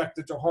despite the fact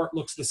that their heart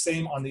looks the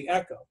same on the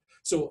echo.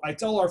 So I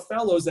tell our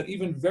fellows that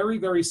even very,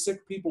 very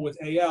sick people with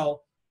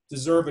AL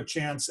deserve a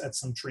chance at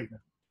some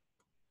treatment,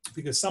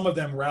 because some of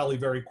them rally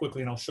very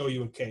quickly, and I'll show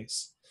you a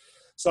case.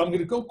 So I'm going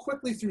to go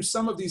quickly through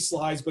some of these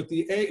slides, but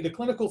the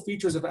clinical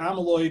features of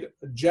amyloid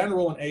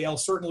general and AL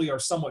certainly are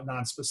somewhat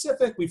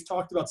nonspecific. We've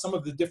talked about some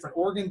of the different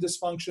organ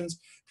dysfunctions.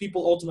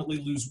 People ultimately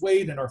lose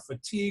weight and are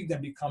fatigued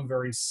and become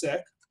very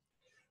sick.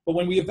 But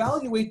when we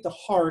evaluate the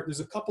heart, there's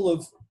a couple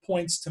of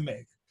points to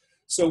make.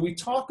 So we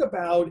talk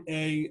about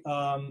a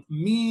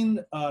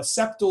mean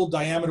septal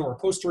diameter or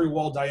posterior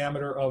wall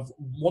diameter of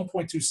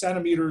 1.2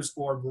 centimeters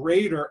or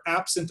greater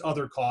absent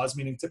other cause,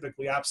 meaning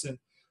typically absent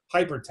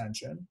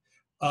hypertension.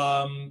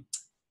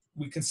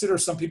 We consider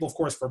some people, of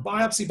course, for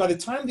biopsy. By the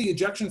time the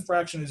ejection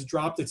fraction is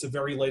dropped, it's a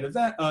very late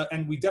event,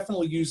 and we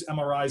definitely use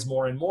MRIs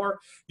more and more.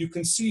 You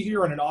can see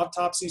here on an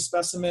autopsy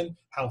specimen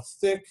how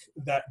thick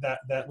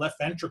that left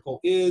ventricle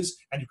is,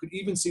 and you could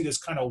even see this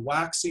kind of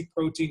waxy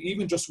protein,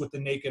 even just with the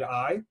naked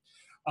eye.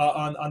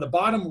 On the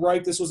bottom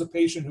right, this was a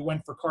patient who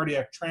went for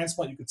cardiac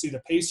transplant. You could see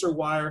the pacer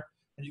wire,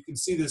 and you can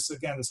see this,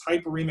 again, this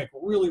hyperemic,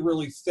 really,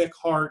 really thick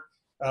heart.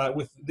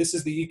 This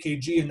is the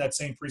EKG in that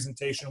same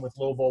presentation with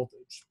low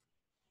voltage.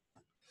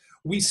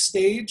 We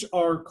stage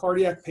our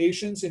cardiac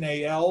patients in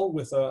AL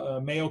with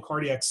a Mayo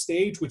cardiac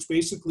stage, which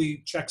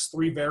basically checks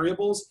 3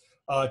 variables,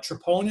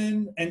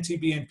 troponin,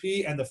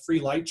 NT-BNP, and the free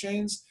light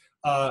chains.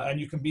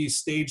 And you can be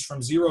staged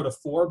from 0 to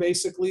 4,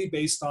 basically,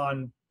 based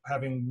on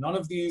having none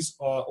of these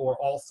or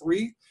all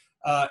 3.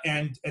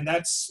 And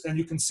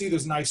you can see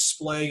there's nice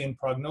splay in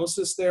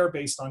prognosis there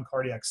based on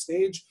cardiac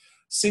stage.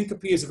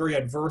 Syncope is a very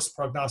adverse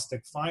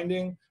prognostic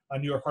finding. A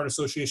New York Heart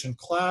Association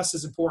class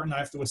is important. I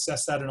have to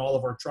assess that in all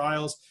of our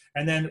trials.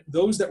 And then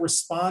those that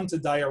respond to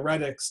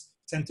diuretics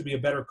tend to be a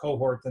better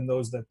cohort than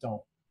those that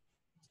don't.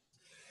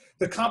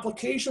 The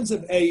complications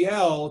of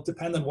AL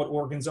depend on what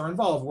organs are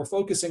involved. We're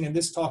focusing in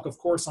this talk, of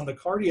course, on the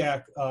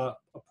cardiac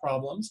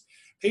problems.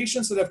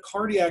 Patients that have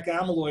cardiac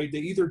amyloid, they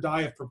either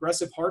die of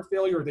progressive heart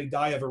failure or they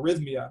die of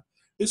arrhythmia.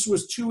 This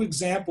was 2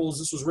 examples,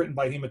 this was written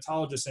by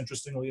hematologists,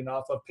 interestingly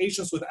enough, of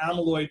patients with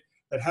amyloid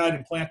that had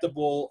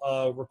implantable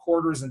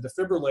recorders and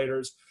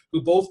defibrillators who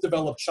both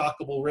developed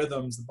shockable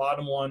rhythms. The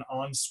bottom one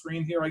on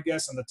screen here, I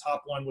guess, and the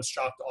top one was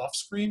shocked off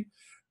screen.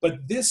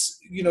 But this,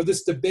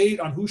 this debate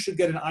on who should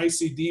get an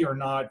ICD or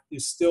not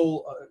is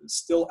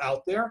still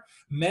out there.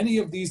 Many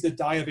of these that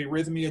die of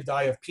arrhythmia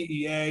die of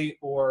PEA,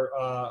 or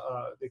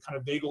they kind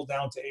of vagal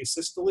down to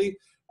asystole.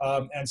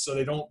 And so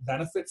they don't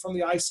benefit from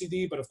the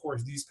ICD, but of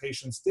course these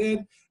patients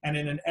did. And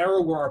in an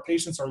era where our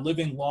patients are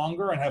living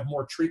longer and have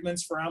more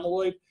treatments for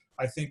amyloid,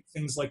 I think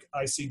things like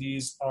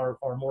ICDs are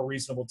more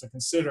reasonable to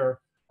consider,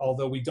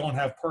 although we don't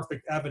have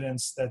perfect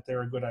evidence that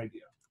they're a good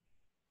idea.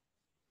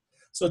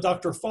 So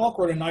Dr. Falk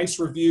wrote a nice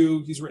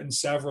review, he's written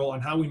several,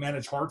 on how we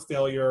manage heart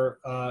failure.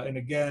 And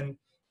again,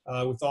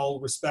 with all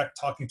respect,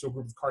 talking to a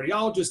group of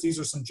cardiologists, these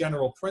are some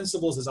general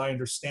principles as I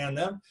understand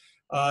them.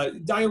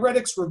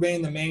 Diuretics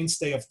remain the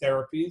mainstay of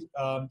therapy.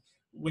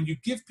 when you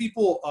give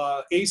people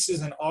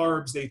ACEs and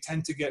ARBs, they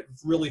tend to get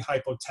really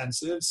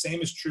hypotensive.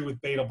 Same is true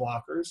with beta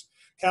blockers.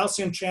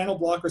 Calcium channel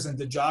blockers and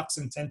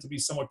digoxin tend to be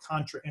somewhat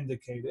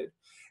contraindicated.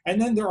 And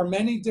then there are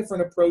many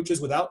different approaches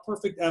without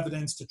perfect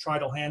evidence to try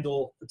to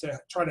handle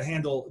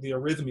the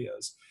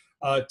arrhythmias.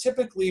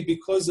 Typically,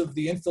 because of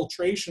the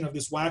infiltration of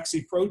this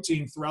waxy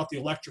protein throughout the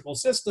electrical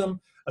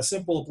system, a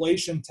simple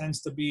ablation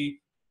tends to be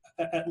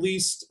at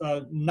least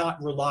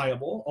not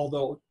reliable,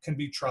 although it can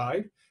be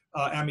tried.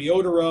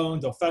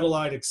 Amiodarone,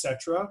 dofetilide,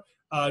 etc.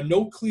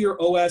 No clear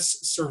OS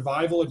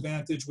survival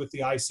advantage with the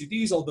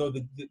ICDs, although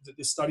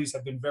the studies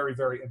have been very,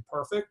 very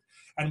imperfect.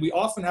 And we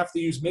often have to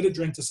use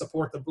midodrine to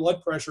support the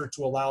blood pressure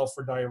to allow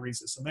for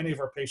diuresis. So many of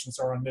our patients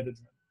are on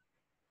midodrine.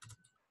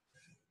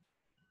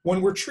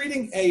 When we're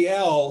treating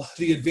AL,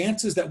 the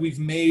advances that we've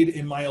made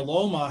in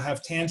myeloma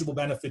have tangible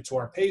benefit to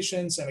our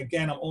patients. And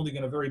again, I'm only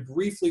going to very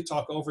briefly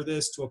talk over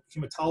this. To a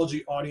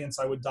hematology audience,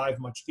 I would dive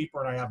much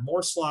deeper, and I have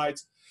more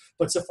slides.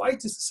 But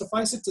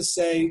suffice it to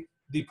say,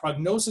 the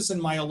prognosis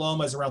in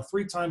myeloma is around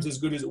 3 times as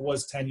good as it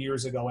was 10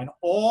 years ago. And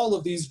all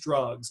of these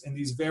drugs in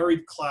these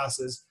varied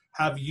classes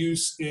have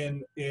use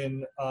in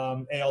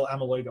AL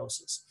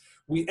amyloidosis.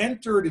 We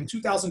entered in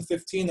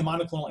 2015 the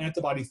monoclonal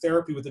antibody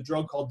therapy with a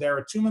drug called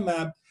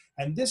daratumumab.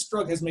 And this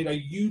drug has made a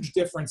huge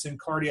difference in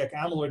cardiac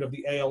amyloid of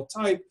the AL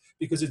type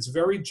because it's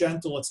very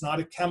gentle. It's not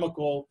a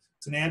chemical,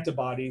 it's an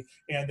antibody.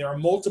 And there are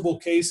multiple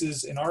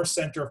cases in our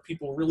center of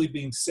people really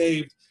being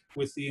saved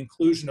with the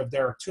inclusion of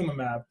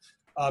daratumumab.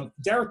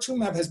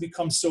 Daratumumab has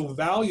become so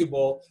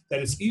valuable that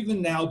it's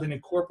even now been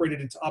incorporated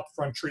into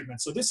upfront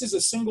treatment. So this is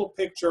a single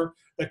picture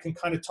that can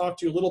kind of talk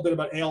to you a little bit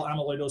about AL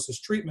amyloidosis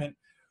treatment.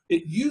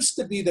 It used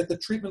to be that the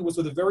treatment was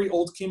with a very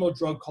old chemo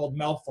drug called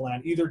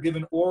melphalan, either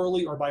given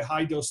orally or by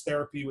high-dose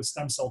therapy with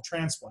stem cell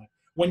transplant.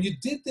 When you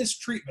did this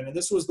treatment, and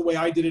this was the way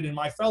I did it in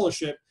my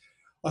fellowship,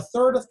 a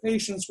third of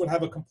patients would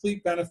have a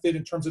complete benefit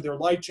in terms of their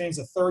light chains,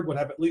 a third would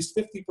have at least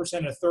 50%,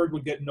 and a third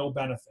would get no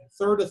benefit. A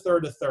third.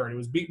 It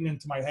was beaten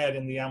into my head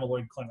in the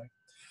amyloid clinic.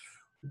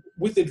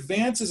 With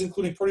advances,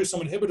 including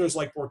proteasome inhibitors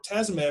like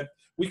bortezomib,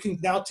 we can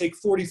now take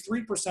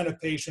 43% of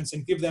patients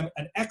and give them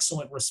an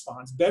excellent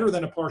response, better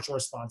than a partial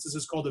response. This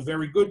is called a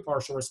very good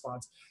partial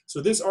response. So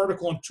this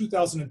article in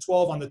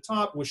 2012 on the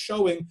top was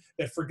showing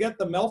that forget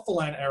the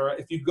melphalan era,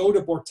 if you go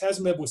to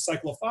bortezomib with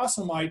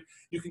cyclophosphamide,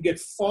 you can get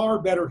far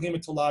better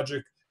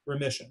hematologic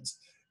remissions.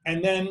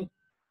 And then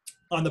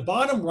on the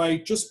bottom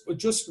right,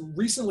 just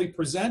recently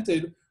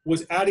presented,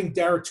 was adding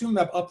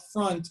daratumumab up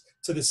front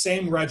to the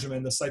same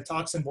regimen, the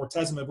Cytoxan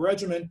bortezomib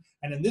regimen.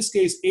 And in this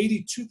case,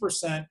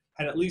 82%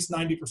 had at least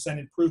 90%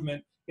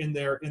 improvement in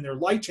their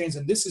light chains.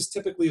 And this is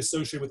typically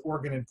associated with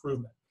organ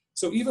improvement.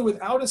 So even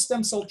without a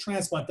stem cell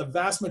transplant, the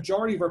vast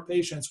majority of our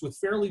patients with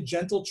fairly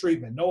gentle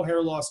treatment, no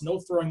hair loss, no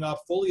throwing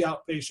up, fully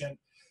outpatient,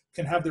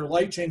 can have their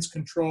light chains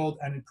controlled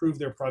and improve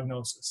their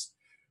prognosis.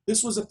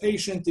 This was a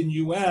patient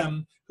in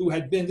UM who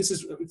had been, this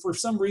is, for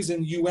some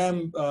reason,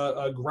 UM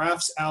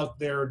graphs out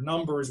their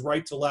numbers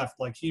right to left,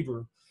 like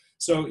Hebrew.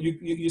 So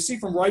you see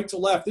from right to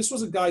left, this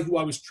was a guy who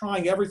I was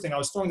trying everything. I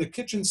was throwing the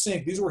kitchen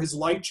sink. These were his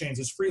light chains,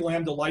 his free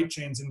lambda light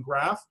chains in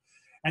graph.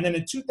 And then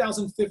in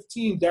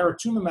 2015,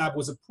 daratumumab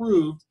was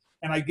approved,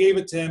 and I gave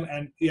it to him,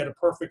 and he had a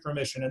perfect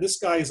remission. And this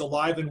guy is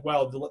alive and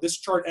well. This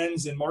chart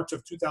ends in March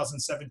of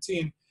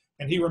 2017.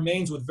 And he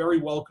remains with very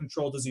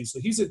well-controlled disease. So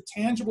he's a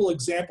tangible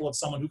example of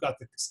someone who got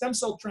the stem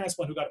cell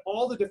transplant, who got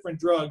all the different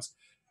drugs,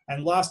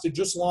 and lasted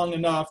just long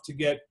enough to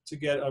get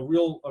a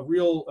real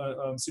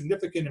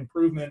significant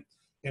improvement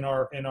in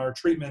our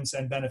treatments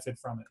and benefit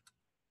from it.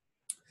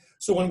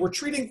 So when we're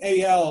treating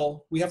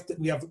AL, we have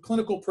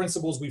clinical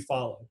principles we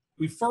follow.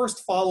 We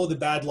first follow the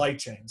bad light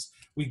chains.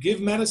 We give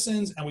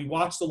medicines and we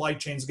watch the light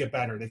chains get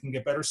better. They can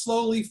get better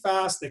slowly,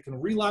 fast, they can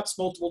relapse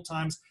multiple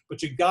times,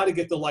 but you got to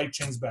get the light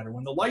chains better.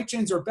 When the light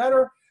chains are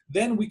better,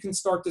 then we can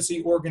start to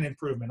see organ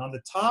improvement. On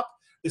the top,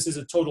 this is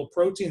a total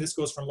protein. This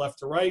goes from left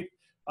to right.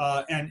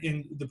 And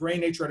in the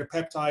brain natriuretic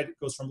peptide, it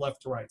goes from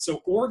left to right.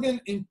 So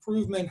organ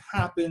improvement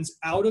happens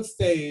out of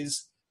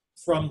phase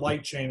from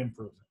light chain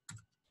improvement.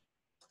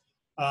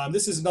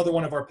 This is another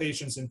one of our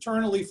patients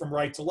internally from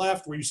right to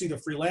left, where you see the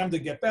free lambda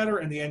get better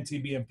and the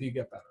NT-BMP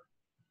get better.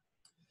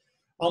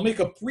 I'll make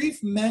a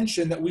brief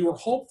mention that we were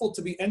hopeful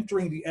to be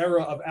entering the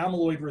era of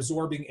amyloid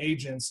resorbing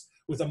agents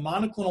with a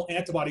monoclonal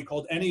antibody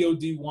called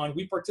NAOD1.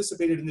 We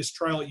participated in this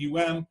trial at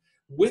UM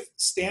with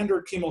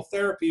standard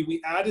chemotherapy.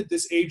 We added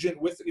this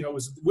agent with, it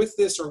was with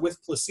this or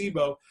with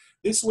placebo.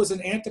 This was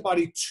an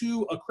antibody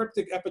to a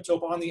cryptic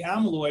epitope on the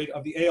amyloid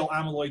of the AL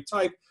amyloid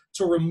type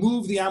to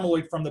remove the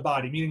amyloid from the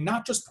body, meaning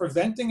not just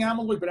preventing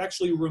amyloid, but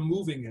actually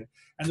removing it.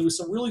 And there was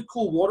some really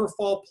cool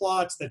waterfall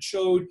plots that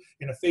showed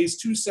in a phase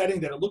 2 setting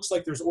that it looks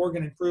like there's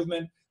organ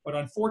improvement. But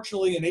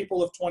unfortunately, in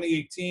April of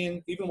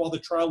 2018, even while the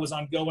trial was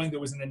ongoing, there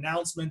was an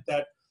announcement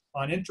that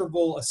on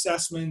interval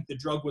assessment, the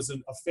drug was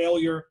a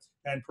failure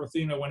and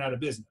Prothena went out of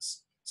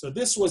business. So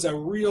this was a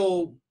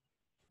real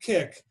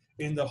kick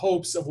in the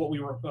hopes of what we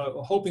were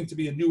hoping to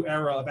be a new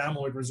era of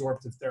amyloid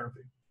resorptive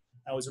therapy.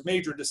 That was a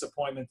major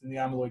disappointment in the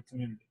amyloid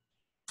community.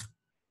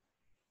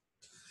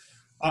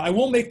 I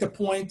will make the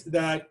point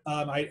that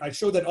I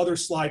showed that other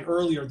slide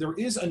earlier. There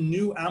is a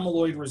new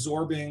amyloid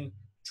resorbing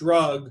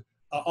drug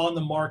on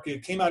the market.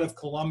 It came out of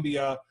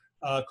Colombia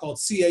called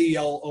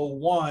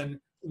CAEL01.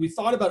 We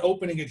thought about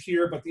opening it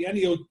here, but the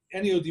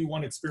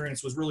NEOD1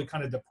 experience was really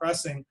kind of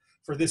depressing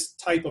for this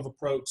type of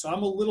approach. So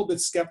I'm a little bit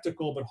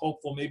skeptical, but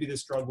hopeful maybe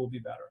this drug will be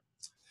better.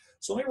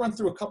 So let me run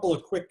through a couple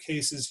of quick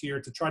cases here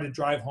to try to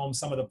drive home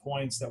some of the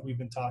points that we've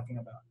been talking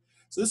about.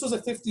 So this was a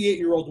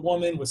 58-year-old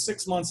woman with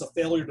 6 months of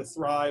failure to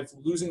thrive,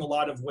 losing a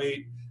lot of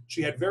weight.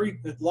 She had a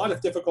lot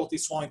of difficulty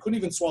swallowing, couldn't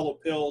even swallow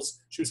pills.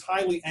 She was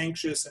highly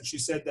anxious, and she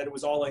said that it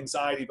was all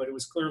anxiety, but it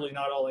was clearly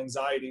not all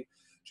anxiety.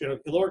 She had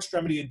a lower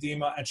extremity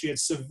edema, and she had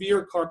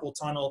severe carpal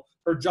tunnel.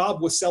 Her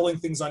job was selling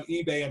things on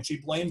eBay, and she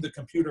blamed the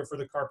computer for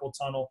the carpal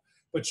tunnel.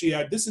 But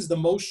this is the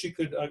most she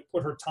could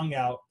put her tongue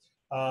out.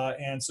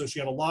 And so she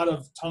had a lot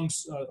of tongue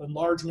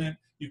enlargement.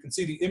 You can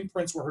see the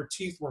imprints where her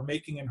teeth were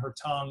making in her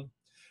tongue.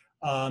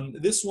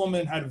 This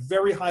woman had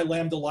very high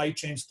lambda light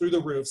chains through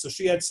the roof. So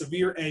she had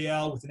severe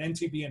AL with an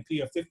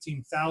NT-BNP of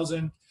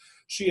 15,000.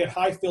 She had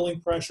high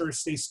filling pressure,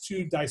 stage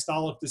 2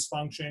 diastolic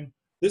dysfunction.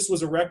 This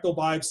was a rectal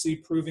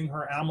biopsy proving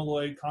her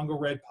amyloid Congo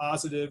red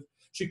positive.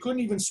 She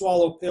couldn't even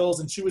swallow pills,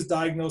 and she was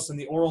diagnosed in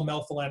the oral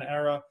melphalan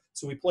era.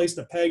 So we placed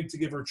a PEG to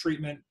give her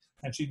treatment,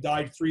 and she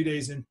died 3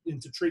 days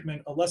into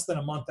treatment, less than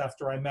a month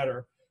after I met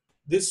her.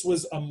 This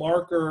was a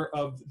marker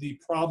of the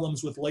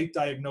problems with late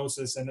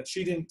diagnosis, and that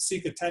she didn't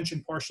seek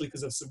attention partially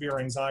because of severe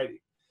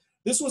anxiety.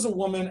 This was a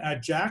woman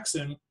at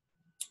Jackson.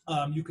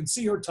 You can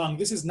see her tongue.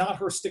 This is not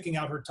her sticking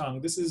out her tongue.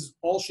 This is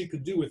all she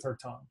could do with her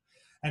tongue.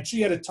 And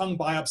she had a tongue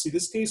biopsy.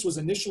 This case was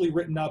initially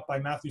written up by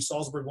Matthew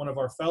Salzberg, one of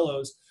our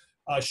fellows.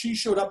 She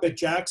showed up at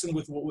Jackson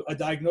with a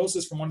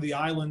diagnosis from one of the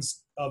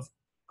islands of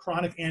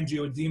chronic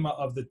angioedema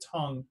of the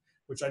tongue,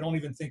 which I don't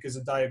even think is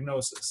a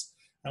diagnosis.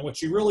 And what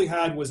she really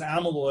had was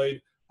amyloid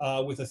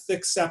with a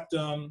thick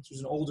septum. She was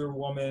an older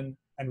woman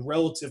and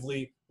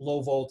relatively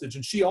low voltage.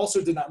 And she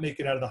also did not make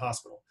it out of the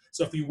hospital.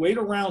 So if you wait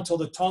around till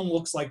the tongue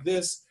looks like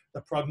this,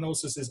 the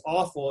prognosis is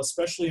awful,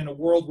 especially in a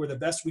world where the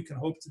best we can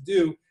hope to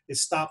do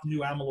is stop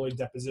new amyloid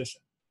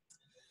deposition.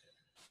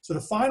 So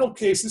the final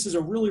case, this is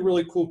a really,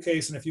 really cool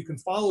case. And if you can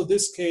follow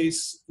this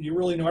case, you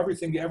really know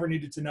everything you ever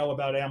needed to know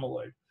about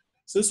amyloid.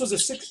 So this was a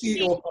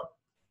 68-year-old.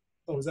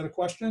 Oh, is that a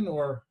question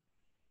or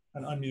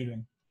an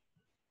unmuting?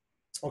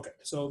 Okay,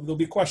 so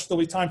there'll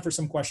be time for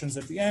some questions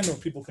at the end, or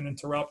people can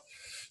interrupt.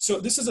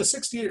 So this is a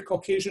 68-year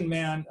Caucasian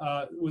man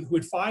who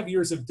had 5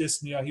 years of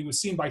dyspnea. He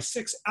was seen by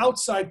 6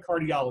 outside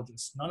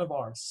cardiologists, none of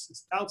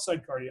ours,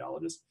 outside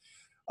cardiologists.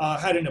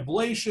 Had an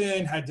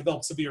ablation, had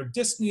developed severe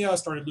dyspnea,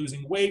 started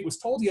losing weight, was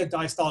told he had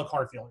diastolic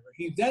heart failure.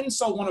 He then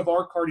saw one of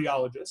our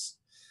cardiologists.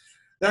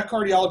 That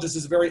cardiologist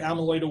is very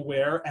amyloid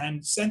aware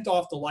and sent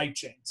off the light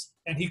chains.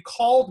 And he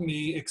called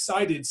me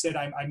excited, said,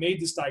 I made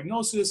this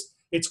diagnosis.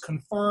 It's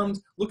confirmed.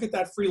 Look at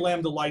that free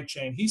lambda light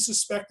chain. He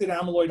suspected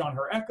amyloid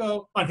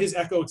on his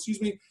echo,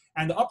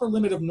 and the upper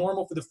limit of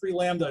normal for the free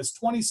lambda is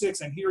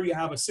 26, and here you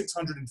have a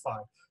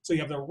 605. So you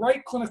have the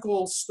right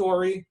clinical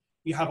story,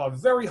 you have a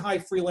very high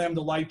free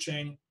lambda light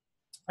chain,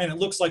 and it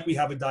looks like we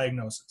have a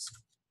diagnosis.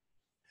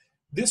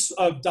 This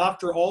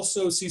doctor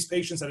also sees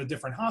patients at a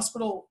different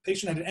hospital.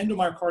 Patient had an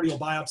endomyocardial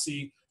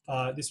biopsy.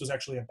 This was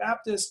actually a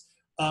Baptist,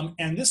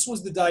 and this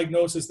was the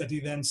diagnosis that he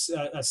then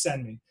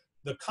sent me.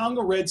 The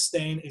Congo red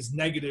stain is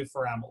negative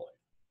for amyloid.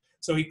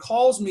 So he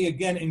calls me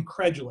again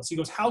incredulous. He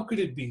goes, how could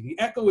it be? The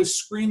echo is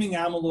screaming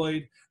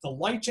amyloid, the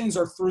light chains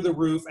are through the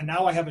roof, and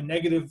now I have a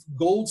negative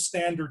gold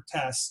standard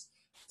test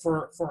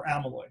for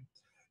amyloid.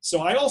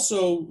 So I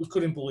also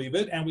couldn't believe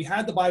it, and we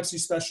had the biopsy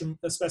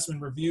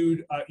specimen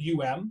reviewed at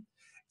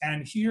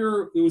and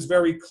here it was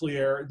very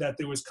clear that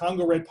there was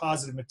Congo red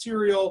positive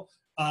material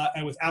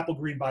and with apple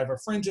green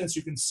bifurcescence.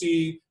 You can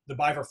see the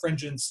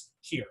bifurcescence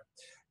here.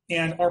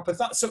 And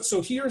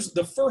so here's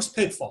the first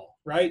pitfall,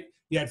 right?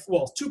 You had,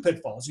 well, 2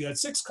 pitfalls. You had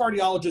 6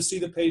 cardiologists see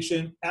the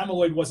patient,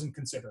 amyloid wasn't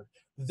considered.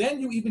 Then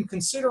you even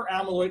consider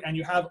amyloid and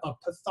you have a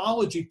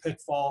pathology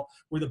pitfall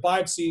where the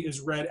biopsy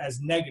is read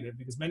as negative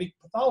because many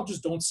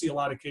pathologists don't see a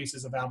lot of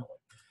cases of amyloid.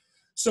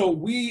 So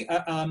we,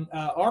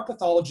 our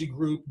pathology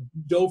group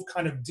dove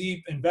kind of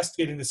deep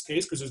investigating this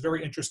case because it was a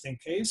very interesting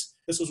case.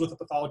 This was with a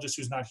pathologist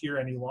who's not here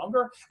any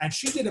longer. And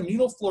she did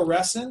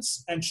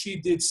immunofluorescence and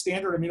she did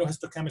standard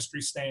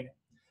immunohistochemistry staining.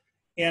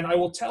 And I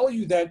will tell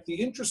you that the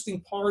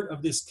interesting part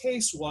of this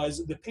case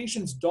was the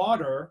patient's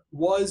daughter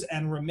was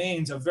and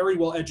remains a very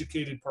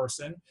well-educated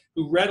person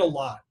who read a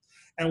lot.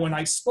 And when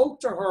I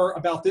spoke to her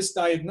about this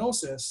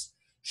diagnosis,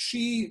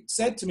 she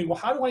said to me, well,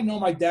 how do I know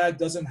my dad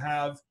doesn't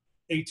have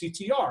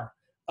ATTR?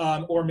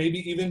 Or maybe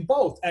even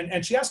both.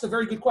 And she asked a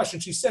very good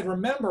question. She said,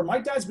 remember, my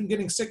dad's been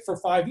getting sick for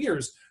 5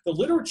 years. The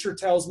literature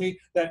tells me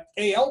that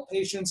AL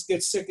patients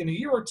get sick in a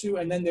year or 2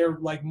 and then they're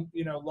like,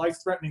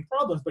 life-threatening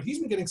problems, but he's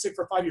been getting sick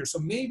for 5 years. So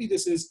maybe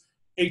this is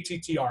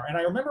ATTR. And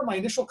I remember my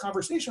initial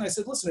conversation, I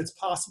said, listen, it's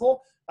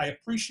possible. I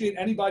appreciate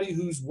anybody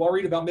who's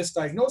worried about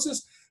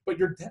misdiagnosis, but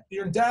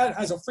your dad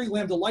has a free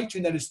lambda light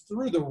chain that is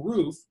through the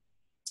roof.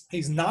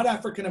 He's not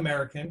African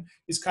American.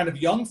 He's kind of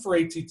young for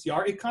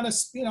ATTR. It kind of,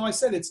 I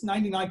said it's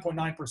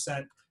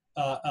 99.9%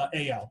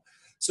 AL.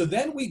 So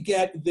then we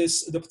get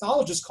this, the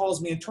pathologist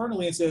calls me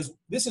internally and says,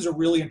 this is a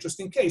really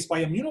interesting case.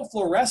 By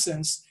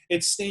immunofluorescence,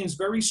 it stains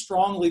very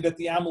strongly that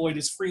the amyloid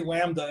is free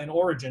lambda in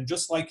origin,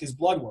 just like his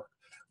blood work.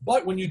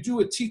 But when you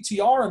do a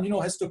TTR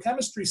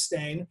immunohistochemistry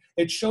stain,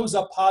 it shows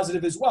up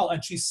positive as well.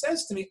 And she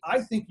says to me,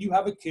 I think you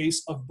have a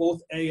case of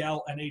both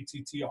AL and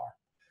ATTR.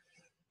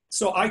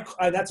 So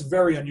that's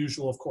very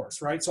unusual, of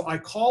course, right? So I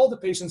call the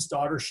patient's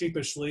daughter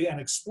sheepishly and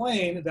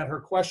explain that her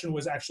question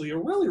was actually a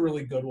really,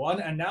 really good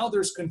one. And now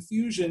there's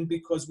confusion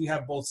because we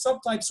have both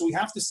subtypes. So we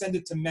have to send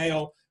it to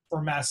Mayo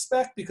for mass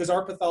spec because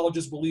our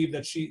pathologists believe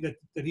that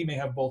he may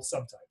have both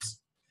subtypes.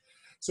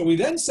 So we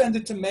then send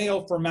it to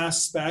Mayo for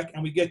mass spec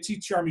and we get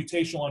TTR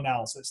mutational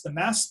analysis. The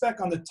mass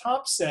spec on the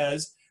top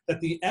says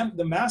that the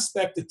mass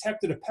spec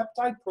detected a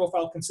peptide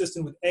profile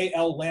consistent with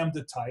AL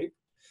lambda type,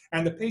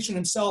 and the patient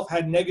himself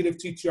had negative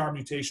TTR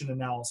mutation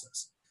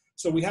analysis.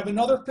 So we have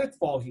another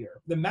pitfall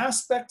here. The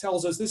mass spec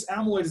tells us this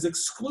amyloid is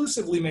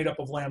exclusively made up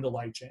of lambda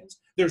light chains.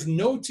 There's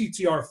no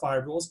TTR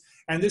fibrils,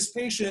 and this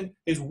patient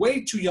is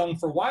way too young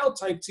for wild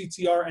type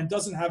TTR and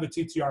doesn't have a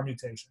TTR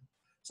mutation.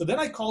 So then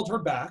I called her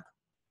back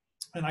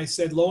and I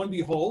said, lo and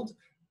behold,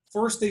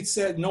 first they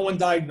said no one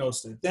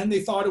diagnosed it. Then they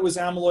thought it was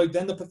amyloid.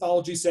 Then the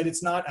pathology said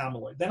it's not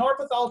amyloid. Then our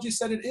pathology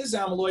said it is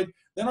amyloid.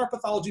 Then our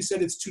pathology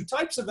said it's two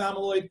types of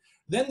amyloid.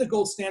 Then the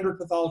gold standard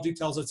pathology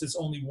tells us it's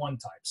only one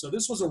type. So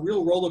this was a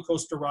real roller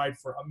coaster ride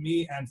for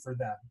me and for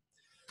them.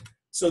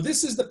 So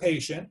this is the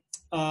patient.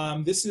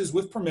 This is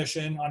with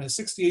permission on his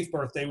 68th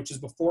birthday, which is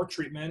before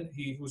treatment.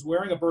 He was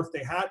wearing a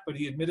birthday hat, but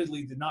he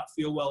admittedly did not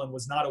feel well and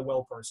was not a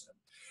well person.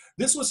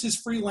 This was his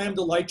free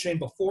lambda light chain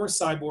before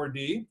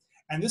CyBOR-D,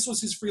 and this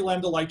was his free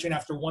lambda light chain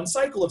after one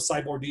cycle of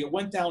CyBOR-D. It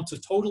went down to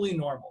totally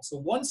normal. So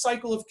one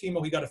cycle of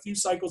chemo, he got a few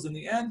cycles in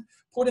the end,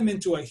 put him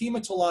into a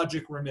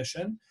hematologic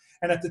remission.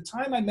 And at the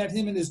time I met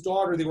him and his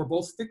daughter, they were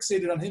both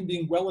fixated on him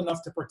being well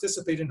enough to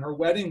participate in her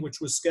wedding,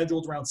 which was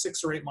scheduled around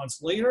 6 or 8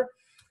 months later.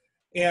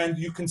 And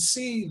you can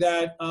see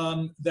that,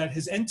 that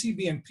his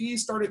NT-BNP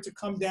started to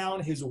come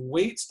down, his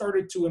weight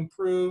started to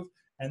improve,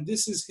 and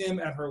this is him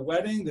at her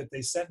wedding that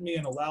they sent me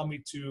and allowed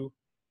me to,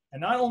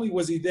 and not only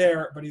was he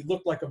there, but he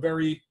looked like a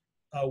very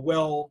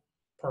well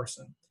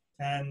person.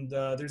 And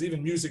there's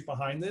even music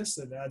behind this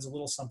that adds a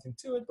little something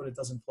to it, but it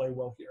doesn't play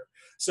well here.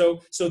 So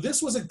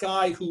this was a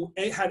guy who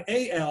had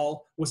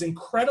AL, was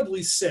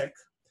incredibly sick,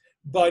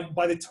 but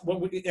by the time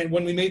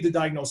when we made the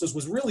diagnosis,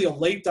 was really a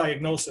late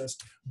diagnosis,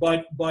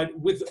 but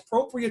with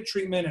appropriate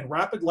treatment and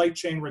rapid light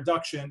chain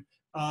reduction,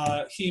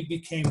 he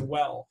became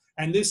well.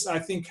 And this, I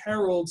think,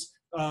 heralds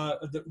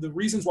the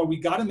reasons why we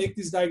got to make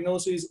these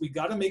diagnoses. We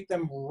got to make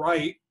them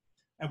right,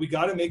 and we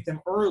got to make them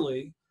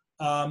early,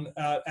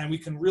 and we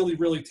can really,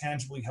 really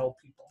tangibly help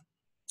people.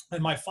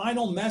 And my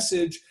final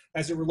message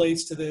as it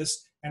relates to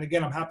this, and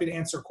again, I'm happy to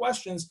answer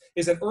questions,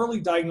 is that early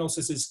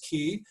diagnosis is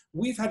key.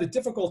 We've had a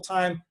difficult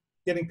time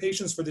getting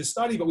patients for this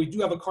study, but we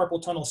do have a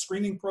carpal tunnel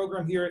screening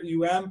program here at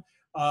UM,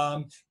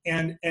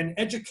 and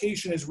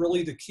education is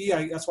really the key.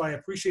 That's why I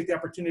appreciate the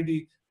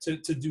opportunity to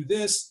do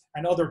this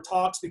and other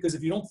talks, because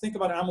if you don't think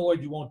about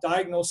amyloid, you won't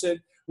diagnose it.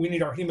 We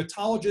need our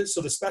hematologists, so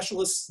the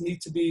specialists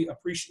need to be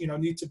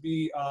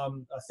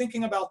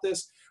thinking about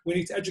this. We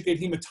need to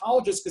educate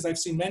hematologists, because I've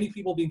seen many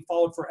people being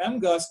followed for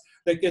MGUS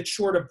that get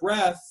short of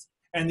breath,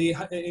 and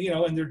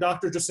and their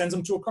doctor just sends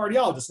them to a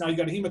cardiologist. Now you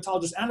got a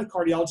hematologist and a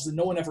cardiologist, and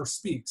no one ever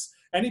speaks.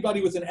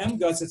 Anybody with an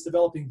MGUS that's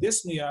developing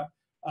dyspnea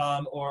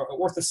or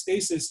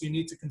orthostasis, you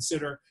need to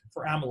consider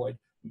for amyloid.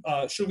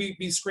 Should we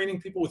be screening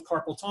people with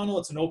carpal tunnel?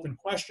 It's an open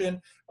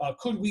question.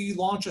 Could we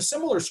launch a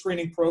similar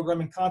screening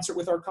program in concert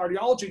with our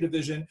cardiology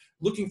division,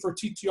 looking for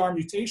TTR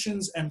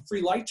mutations and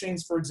free light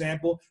chains, for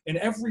example, in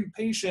every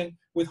patient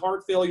with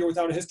heart failure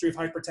without a history of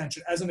hypertension,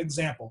 as an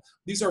example?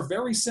 These are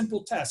very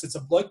simple tests. It's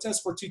a blood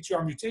test for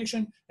TTR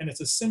mutation, and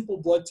it's a simple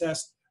blood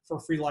test for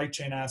free light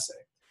chain assay.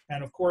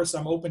 And of course,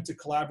 I'm open to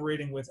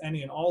collaborating with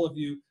any and all of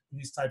you in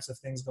these types of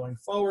things going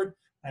forward.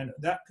 And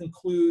that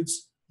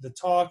concludes the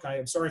talk. I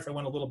am sorry if I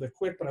went a little bit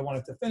quick, but I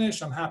wanted to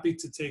finish. I'm happy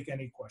to take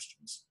any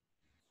questions.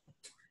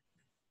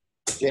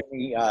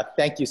 Jamie,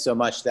 thank you so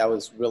much. That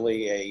was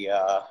really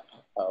a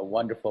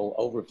wonderful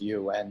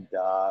overview, and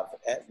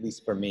at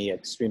least for me,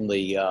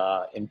 extremely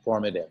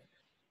informative.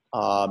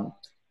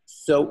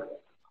 So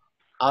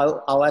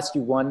I'll ask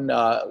you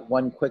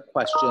one quick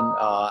question.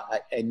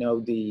 I know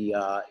the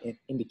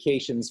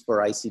indications for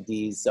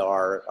ICDs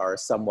are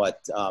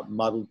somewhat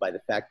muddled by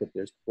the fact that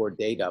there's poor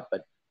data,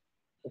 but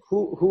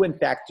who in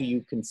fact do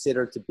you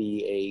consider to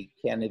be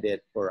a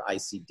candidate for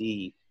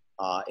ICD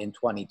in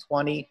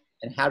 2020,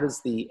 and how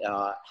does the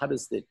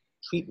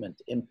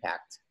treatment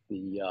impact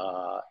the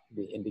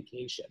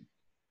indication?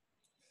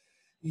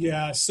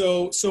 Yeah,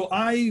 so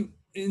I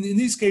in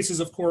these cases,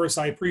 of course,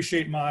 I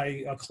appreciate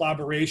my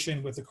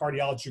collaboration with the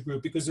cardiology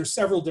group because there's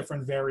several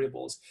different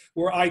variables.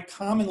 Where I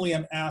commonly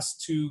am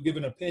asked to give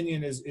an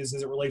opinion is as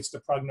it relates to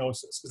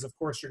prognosis, because of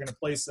course you're going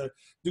to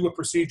do a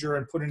procedure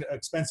and put an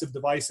expensive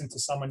device into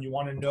someone. You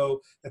want to know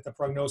that the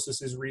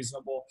prognosis is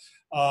reasonable.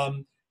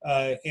 And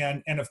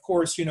of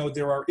course, you know,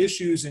 there are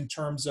issues in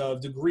terms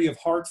of degree of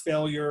heart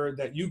failure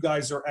that you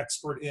guys are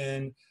expert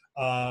in,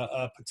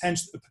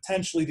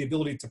 potentially the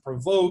ability to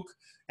provoke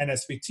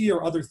NSVT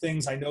or other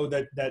things. I know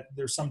that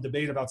there's some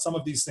debate about some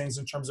of these things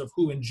in terms of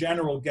who in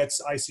general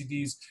gets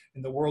ICDs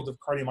in the world of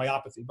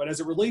cardiomyopathy. But as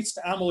it relates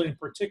to amyloid in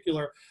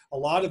particular, a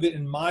lot of it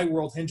in my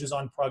world hinges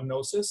on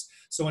prognosis.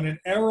 So in an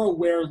era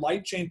where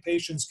light chain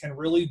patients can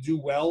really do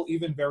well,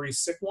 even very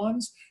sick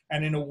ones,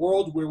 and in a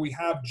world where we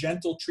have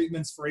gentle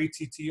treatments for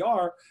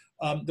ATTR,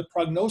 the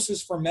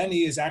prognosis for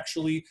many is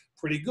actually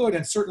pretty good,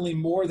 and certainly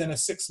more than a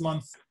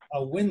 6-month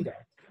window.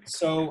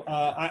 So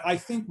I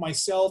think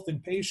myself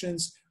and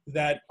patients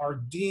that are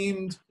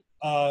deemed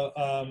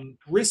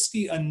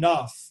risky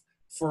enough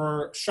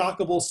for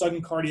shockable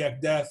sudden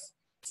cardiac death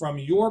from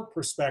your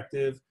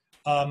perspective,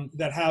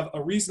 that have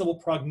a reasonable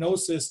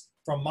prognosis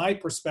from my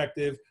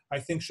perspective, I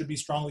think should be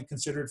strongly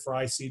considered for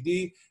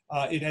ICD.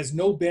 It has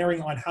no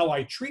bearing on how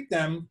I treat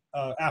them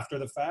after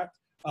the fact,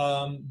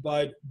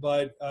 but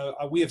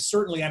we have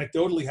certainly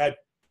anecdotally have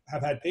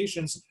had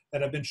patients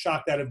that have been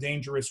shocked out of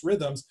dangerous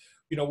rhythms.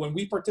 You know, when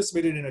we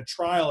participated in a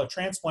trial, a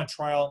transplant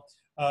trial,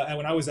 and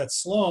when I was at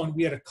Sloan,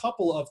 we had a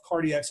couple of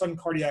sudden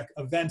cardiac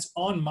events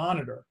on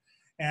monitor.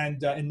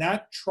 And in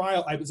that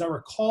trial, as I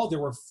recall, there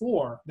were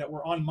 4 that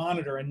were on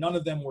monitor and none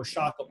of them were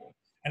shockable.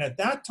 And at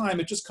that time,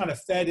 it just kind of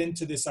fed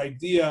into this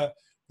idea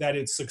that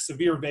it's a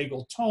severe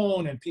vagal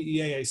tone and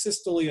PEA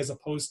asystole as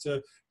opposed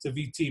to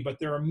VT. But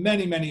there are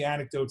many, many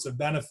anecdotes of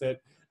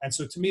benefit. And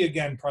so to me,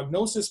 again,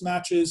 prognosis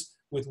matches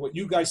with what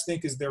you guys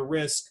think is their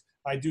risk.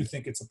 I do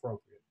think it's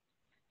appropriate.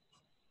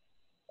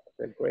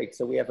 Great.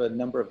 So we have a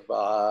number of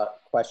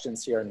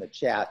questions here in the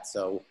chat.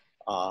 So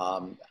I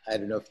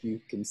don't know if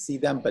you can see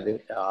them, but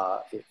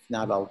if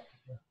not,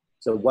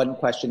 So one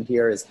question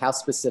here is, how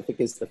specific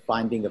is the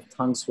finding of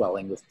tongue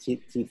swelling with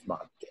teeth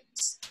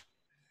markings?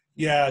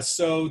 Yeah,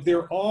 so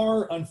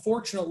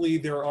unfortunately,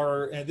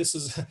 and this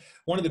is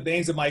one of the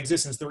banes of my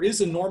existence, there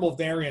is a normal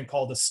variant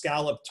called the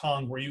scallop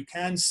tongue where you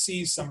can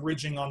see some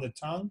ridging on the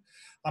tongue.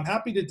 I'm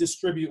happy to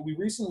distribute. We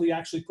recently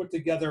actually put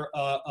together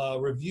a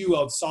review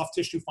of soft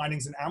tissue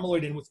findings in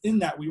amyloid, and within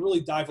that, we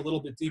really dive a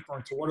little bit deeper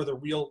into what are the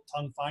real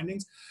tongue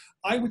findings.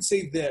 I would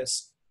say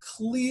this: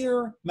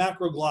 clear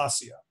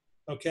macroglossia.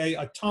 Okay,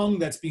 a tongue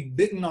that's being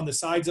bitten on the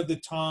sides of the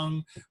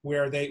tongue,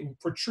 where they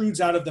protrudes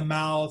out of the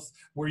mouth,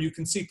 where you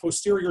can see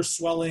posterior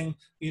swelling,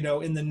 you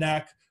know, in the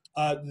neck.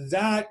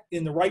 That,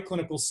 in the right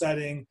clinical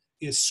setting,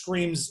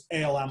 screams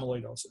AL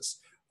amyloidosis.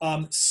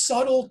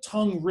 Subtle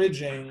tongue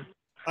ridging,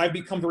 I've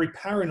become very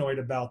paranoid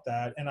about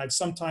that, and I've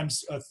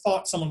sometimes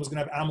thought someone was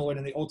going to have amyloid,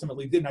 and they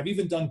ultimately didn't. I've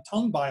even done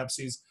tongue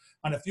biopsies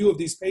on a few of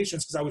these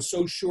patients because I was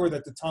so sure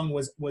that the tongue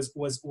was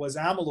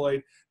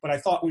amyloid, but I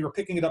thought we were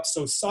picking it up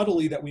so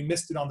subtly that we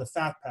missed it on the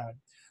fat pad.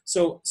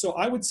 So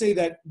I would say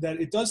that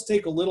it does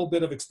take a little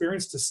bit of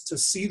experience to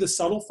see the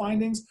subtle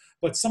findings,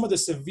 but some of the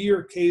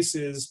severe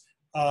cases,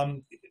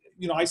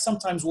 you know, I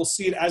sometimes will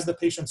see it as the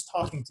patient's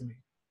talking to me,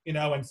 you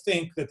know, and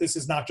think that this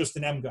is not just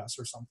an MGUS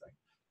or something.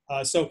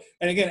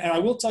 And I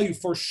will tell you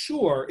for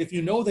sure, if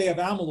you know they have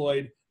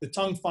amyloid, the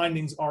tongue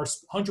findings are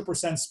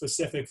 100%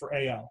 specific for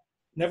AL.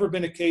 Never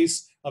been a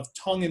case of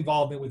tongue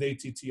involvement with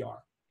ATTR.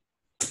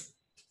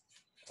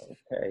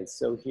 Okay,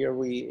 so here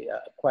a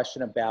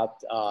question about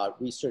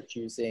research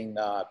using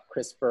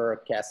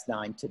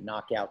CRISPR-Cas9 to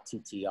knock out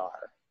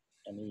TTR.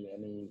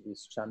 Any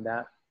research on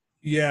that?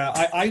 Yeah,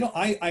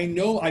 I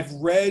know I've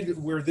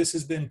read where this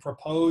has been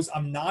proposed.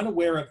 I'm not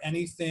aware of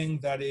anything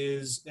that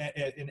is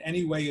in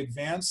any way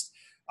advanced.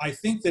 I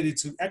think that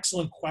it's an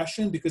excellent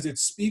question because it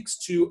speaks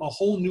to a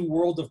whole new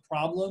world of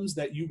problems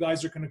that you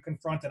guys are going to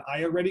confront and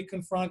I already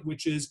confront,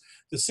 which is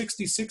the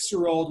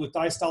 66-year-old with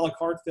diastolic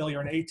heart failure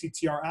and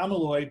ATTR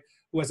amyloid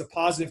who has a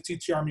positive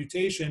TTR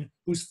mutation,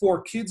 whose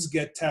 4 kids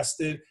get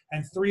tested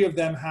and 3 of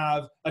them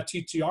have a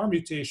TTR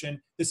mutation.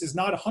 This is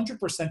not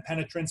 100%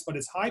 penetrance, but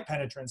it's high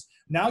penetrance.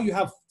 Now you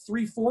have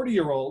 3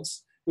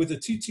 40-year-olds with a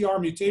TTR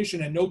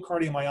mutation and no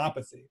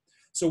cardiomyopathy.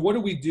 So what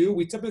do?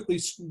 We typically,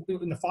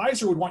 the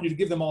Pfizer would want you to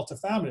give them all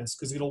tafamidis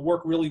because it'll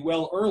work really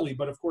well early,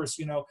 but of course,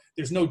 you know,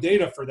 there's no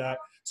data for that.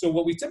 So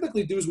what we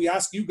typically do is we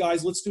ask you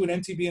guys, let's do an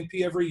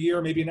NT-BNP every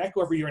year, maybe an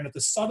echo every year, and at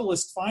the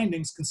subtlest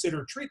findings,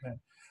 consider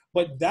treatment.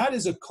 But that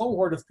is a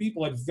cohort of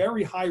people at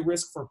very high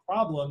risk for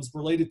problems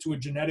related to a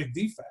genetic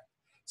defect.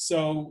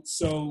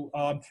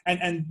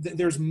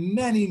 There's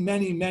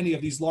many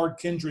of these large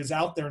kindreds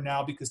out there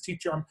now because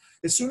TTR,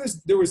 as soon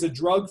as there was a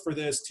drug for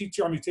this,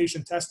 TTR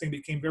mutation testing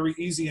became very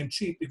easy and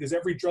cheap because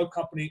every drug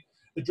company,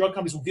 the drug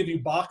companies will give you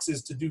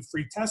boxes to do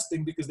free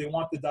testing because they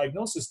want the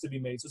diagnosis to be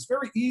made. So it's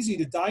very easy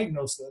to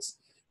diagnose this.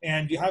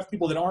 And you have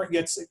people that aren't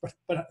yet sick,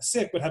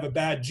 but have a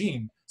bad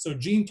gene. So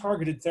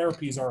gene-targeted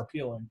therapies are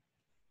appealing.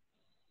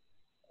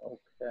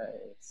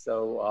 Okay,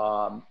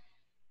 so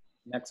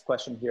Next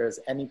question here is,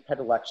 any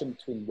predilection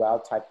between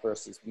wild type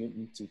versus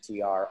mutant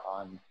TTR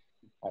on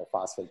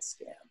pyrophosphate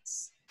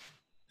scans?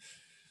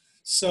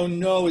 So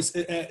no,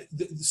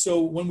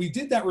 so when we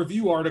did that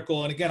review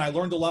article, and again, I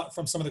learned a lot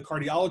from some of the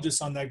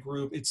cardiologists on that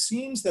group, it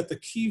seems that the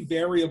key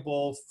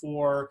variable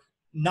for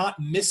not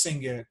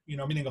missing it,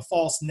 meaning a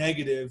false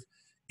negative,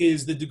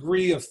 is the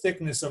degree of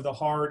thickness of the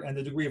heart and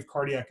the degree of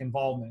cardiac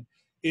involvement.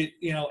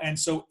 And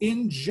so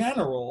in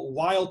general,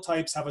 wild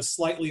types have a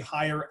slightly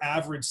higher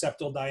average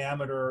septal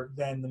diameter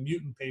than the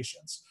mutant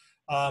patients.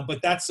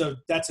 But that's a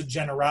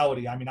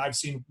generality. I mean, I've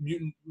seen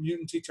mutant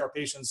TTR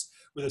patients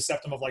with a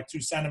septum of like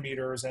 2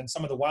 centimeters, and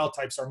some of the wild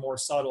types are more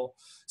subtle.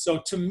 So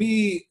to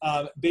me,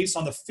 based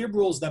on the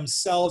fibrils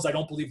themselves, I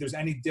don't believe there's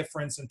any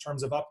difference in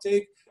terms of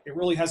uptake. It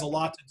really has a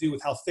lot to do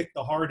with how thick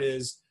the heart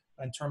is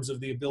in terms of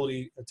the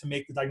ability to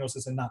make the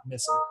diagnosis and not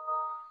miss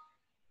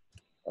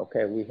it.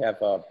 Okay, we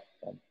have a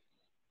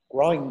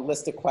growing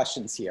list of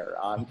questions here.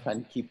 I'm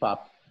trying to keep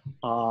up.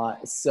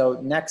 So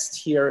next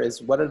here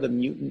is, what are the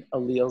mutant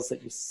alleles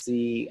that you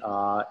see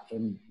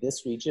in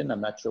this region?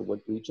 I'm not sure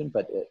what region,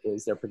 but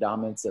is there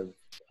predominance of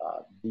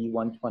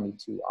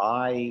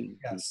V122I,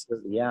 Yes.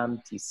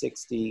 T30M,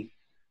 T60,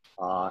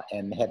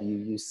 and have you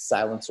used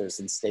silencers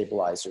and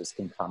stabilizers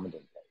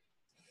concomitantly?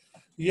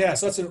 Yeah,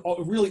 so that's a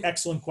really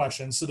excellent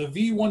question. So the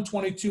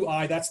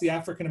V122I, that's the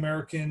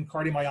African-American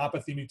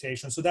cardiomyopathy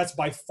mutation. So that's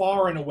by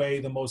far and away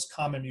the most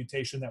common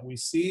mutation that we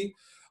see.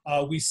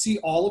 We see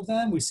all of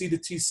them. We see the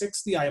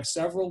T60. I have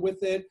several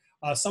with it.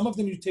 Some of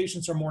the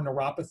mutations are more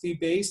neuropathy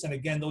based. And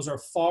again, those are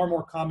far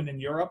more common in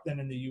Europe than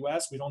in the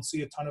US. We don't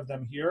see a ton of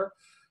them here.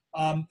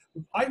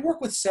 I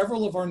work with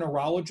several of our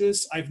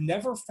neurologists. I've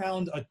never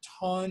found a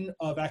ton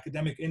of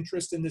academic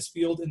interest in this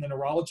field in the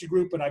neurology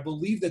group, but I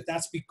believe that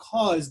that's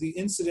because the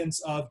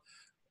incidence of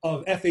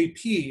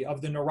FAP,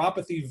 of the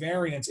neuropathy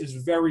variants, is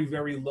very,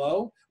 very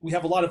low. We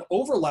have a lot of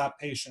overlap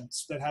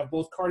patients that have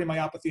both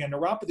cardiomyopathy and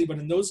neuropathy, but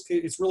in those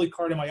cases, it's really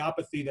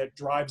cardiomyopathy that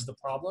drives the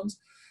problems.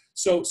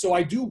 So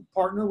I do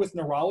partner with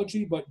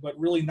neurology, but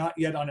really not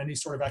yet on any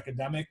sort of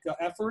academic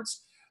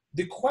efforts.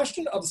 The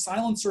question of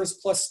silencers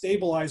plus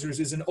stabilizers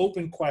is an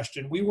open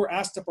question. We were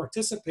asked to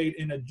participate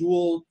in a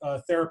dual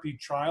therapy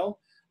trial.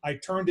 I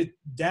turned it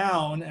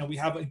down, and we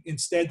have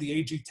instead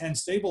the AG10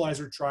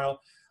 stabilizer trial.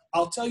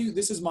 I'll tell you,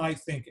 this is my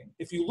thinking.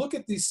 If you look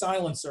at these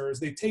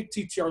silencers, they take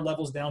TTR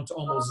levels down to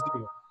almost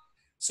 0.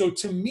 So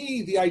to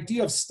me, the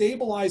idea of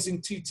stabilizing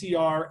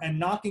TTR and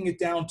knocking it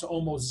down to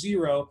almost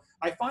 0,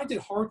 I find it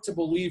hard to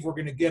believe we're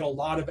going to get a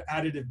lot of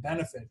additive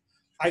benefit.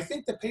 I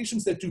think the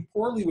patients that do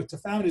poorly with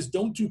tafamidis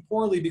don't do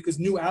poorly because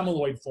new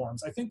amyloid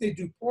forms. I think they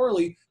do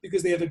poorly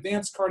because they have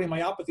advanced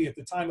cardiomyopathy at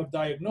the time of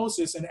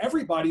diagnosis, and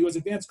everybody who has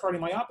advanced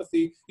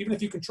cardiomyopathy, even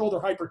if you control their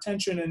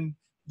hypertension and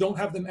don't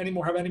have them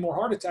have any more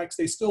heart attacks,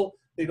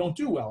 they don't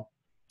do well.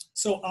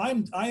 So I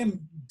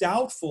am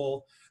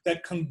doubtful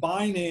that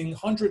combining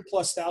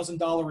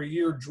 $100,000+ a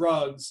year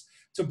drugs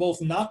to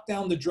both knock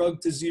down the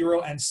drug to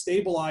 0 and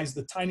stabilize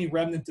the tiny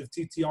remnant of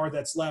TTR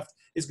that's left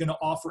is going to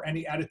offer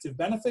any additive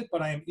benefit,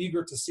 but I am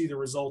eager to see the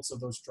results of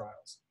those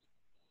trials.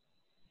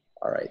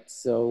 All right,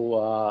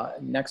 so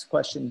next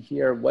question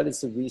here. What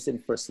is the reason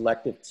for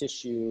selective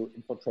tissue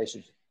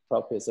infiltration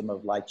tropism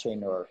of light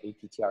chain or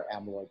ATTR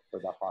amyloid for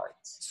the heart?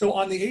 So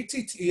on the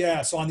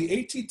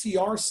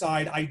ATTR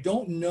side, I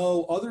don't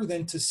know other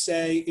than to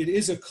say it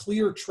is a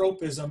clear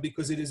tropism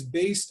because it is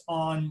based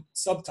on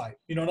subtype.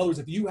 In other words,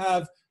 if you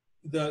have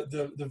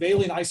the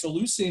valine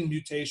isoleucine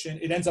mutation,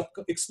 it ends up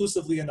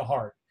exclusively in the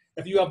heart.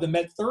 If you have the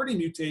MET30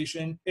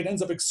 mutation, it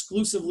ends up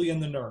exclusively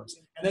in the nerves.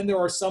 And then there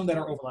are some that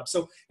are overlapped.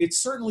 So it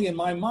certainly, in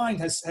my mind,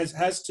 has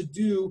to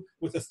do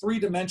with the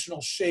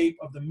 3-dimensional shape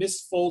of the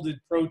misfolded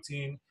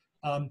protein.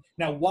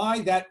 Now,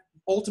 why that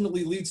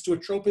ultimately leads to a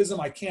tropism,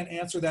 I can't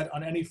answer that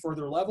on any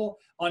further level.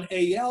 On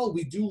AL,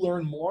 we do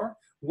learn more.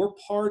 We're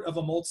part of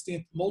a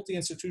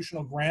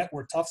multi-institutional grant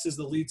where Tufts is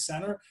the lead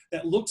center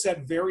that looks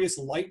at various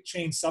light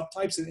chain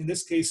subtypes, in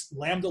this case,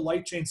 lambda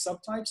light chain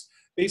subtypes,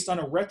 based on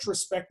a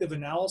retrospective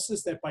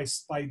analysis that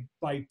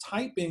by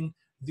typing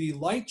the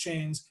light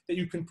chains that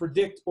you can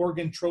predict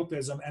organ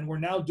tropism, and we're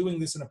now doing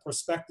this in a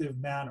prospective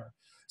manner.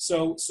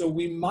 So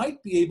we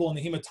might be able in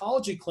the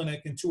hematology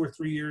clinic in 2 or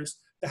 3 years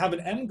to have an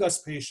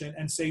MGUS patient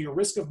and say your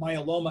risk of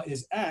myeloma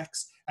is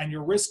X and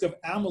your risk of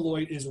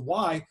amyloid is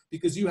Y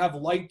because you have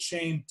light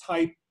chain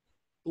type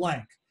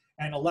blank,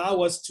 and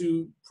allow us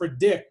to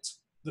predict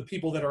the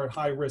people that are at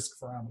high risk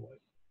for amyloid.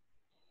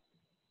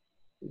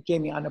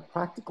 Jamie, on a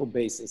practical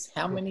basis,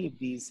 how many of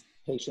these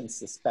patients,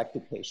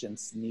 suspected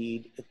patients,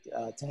 need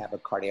to have a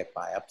cardiac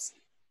biopsy?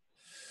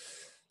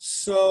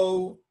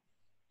 So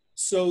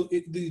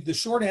the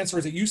short answer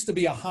is it used to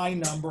be a high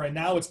number, and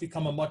now it's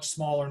become a much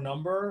smaller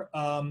number.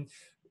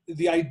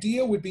 The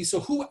idea would be, so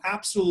who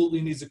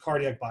absolutely needs a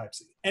cardiac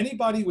biopsy?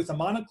 Anybody with a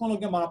monoclonal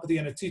gammopathy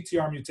and a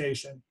TTR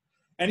mutation,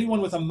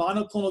 anyone with a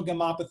monoclonal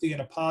gammopathy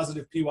and a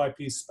positive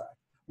PYP spec.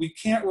 We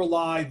can't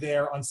rely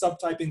there on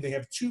subtyping. They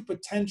have 2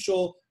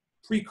 potential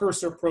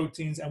precursor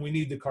proteins, and we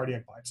need the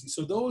cardiac biopsy.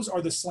 So those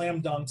are the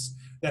slam dunks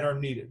that are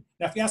needed.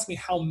 Now, if you ask me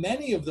how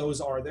many of those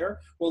are there,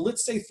 well,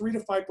 let's say 3 to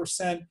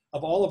 5%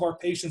 of all of our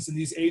patients in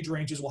these age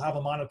ranges will have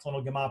a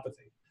monoclonal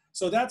gammopathy.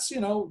 So that's, you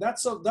know,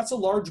 that's a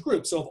large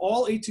group. So of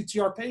all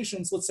ATTR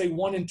patients, let's say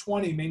 1 in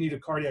 20 may need a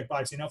cardiac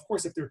biopsy. Now, of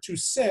course, if they're too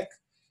sick,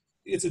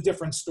 it's a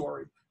different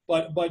story.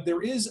 But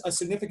there is a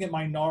significant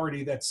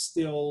minority that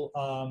still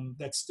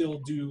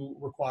do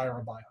require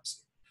a biopsy.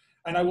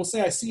 And I will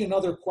say, I see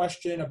another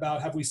question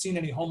about, have we seen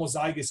any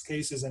homozygous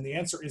cases? And the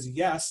answer is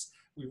yes.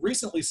 We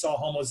recently saw a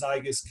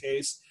homozygous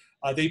case.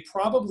 They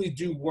probably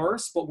do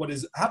worse, but what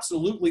is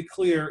absolutely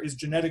clear is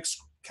genetics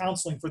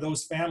counseling for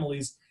those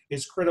families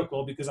is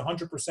critical, because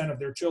 100% of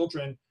their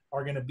children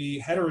are going to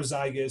be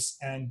heterozygous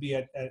and be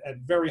at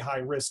very high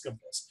risk of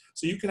this.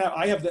 So you can have,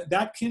 I have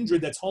that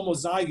kindred that's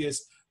homozygous,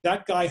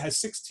 that guy has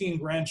 16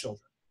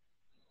 grandchildren,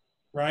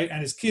 right?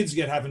 And his kids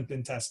yet haven't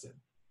been tested.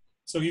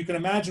 So you can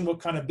imagine what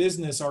kind of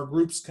business our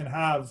groups can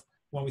have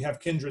when we have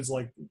kindreds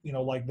like, you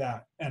know, like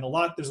that. And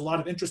there's a lot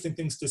of interesting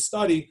things to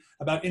study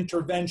about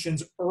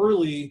interventions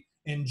early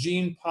in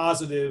gene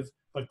positive,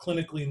 but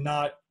clinically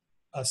not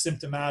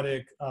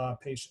symptomatic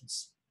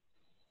patients.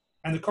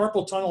 And the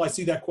carpal tunnel, I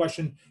see that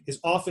question, is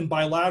often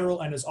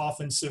bilateral and is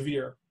often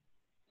severe.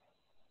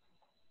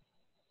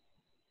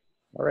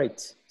 All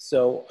right.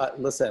 So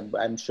listen,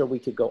 I'm sure we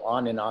could go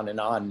on and on and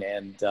on,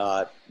 and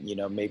you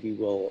know, maybe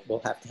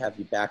we'll have to have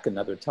you back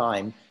another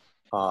time.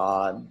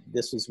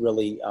 This was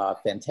really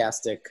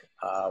fantastic.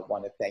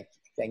 Want to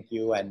thank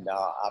you, and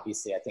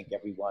obviously, I think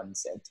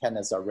everyone's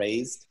antennas are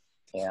raised,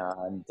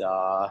 and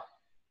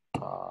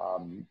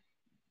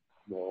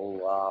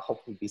we'll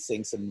hopefully be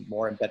seeing some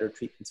more and better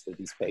treatments for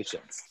these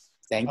patients.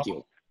 Thank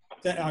you.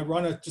 I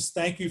want to just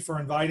thank you for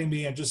inviting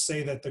me, and just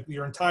say that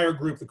your entire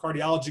group, the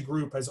cardiology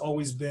group, has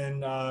always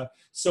been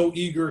so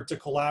eager to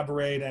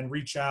collaborate and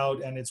reach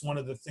out. And it's one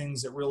of the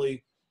things that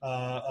really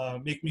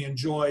make me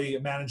enjoy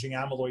managing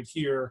amyloid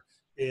here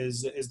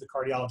is the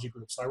cardiology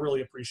group. So I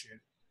really appreciate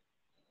it.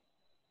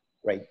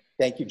 Great.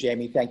 Thank you,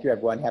 Jamie. Thank you,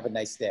 everyone. Have a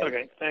nice day.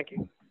 Okay, thank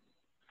you.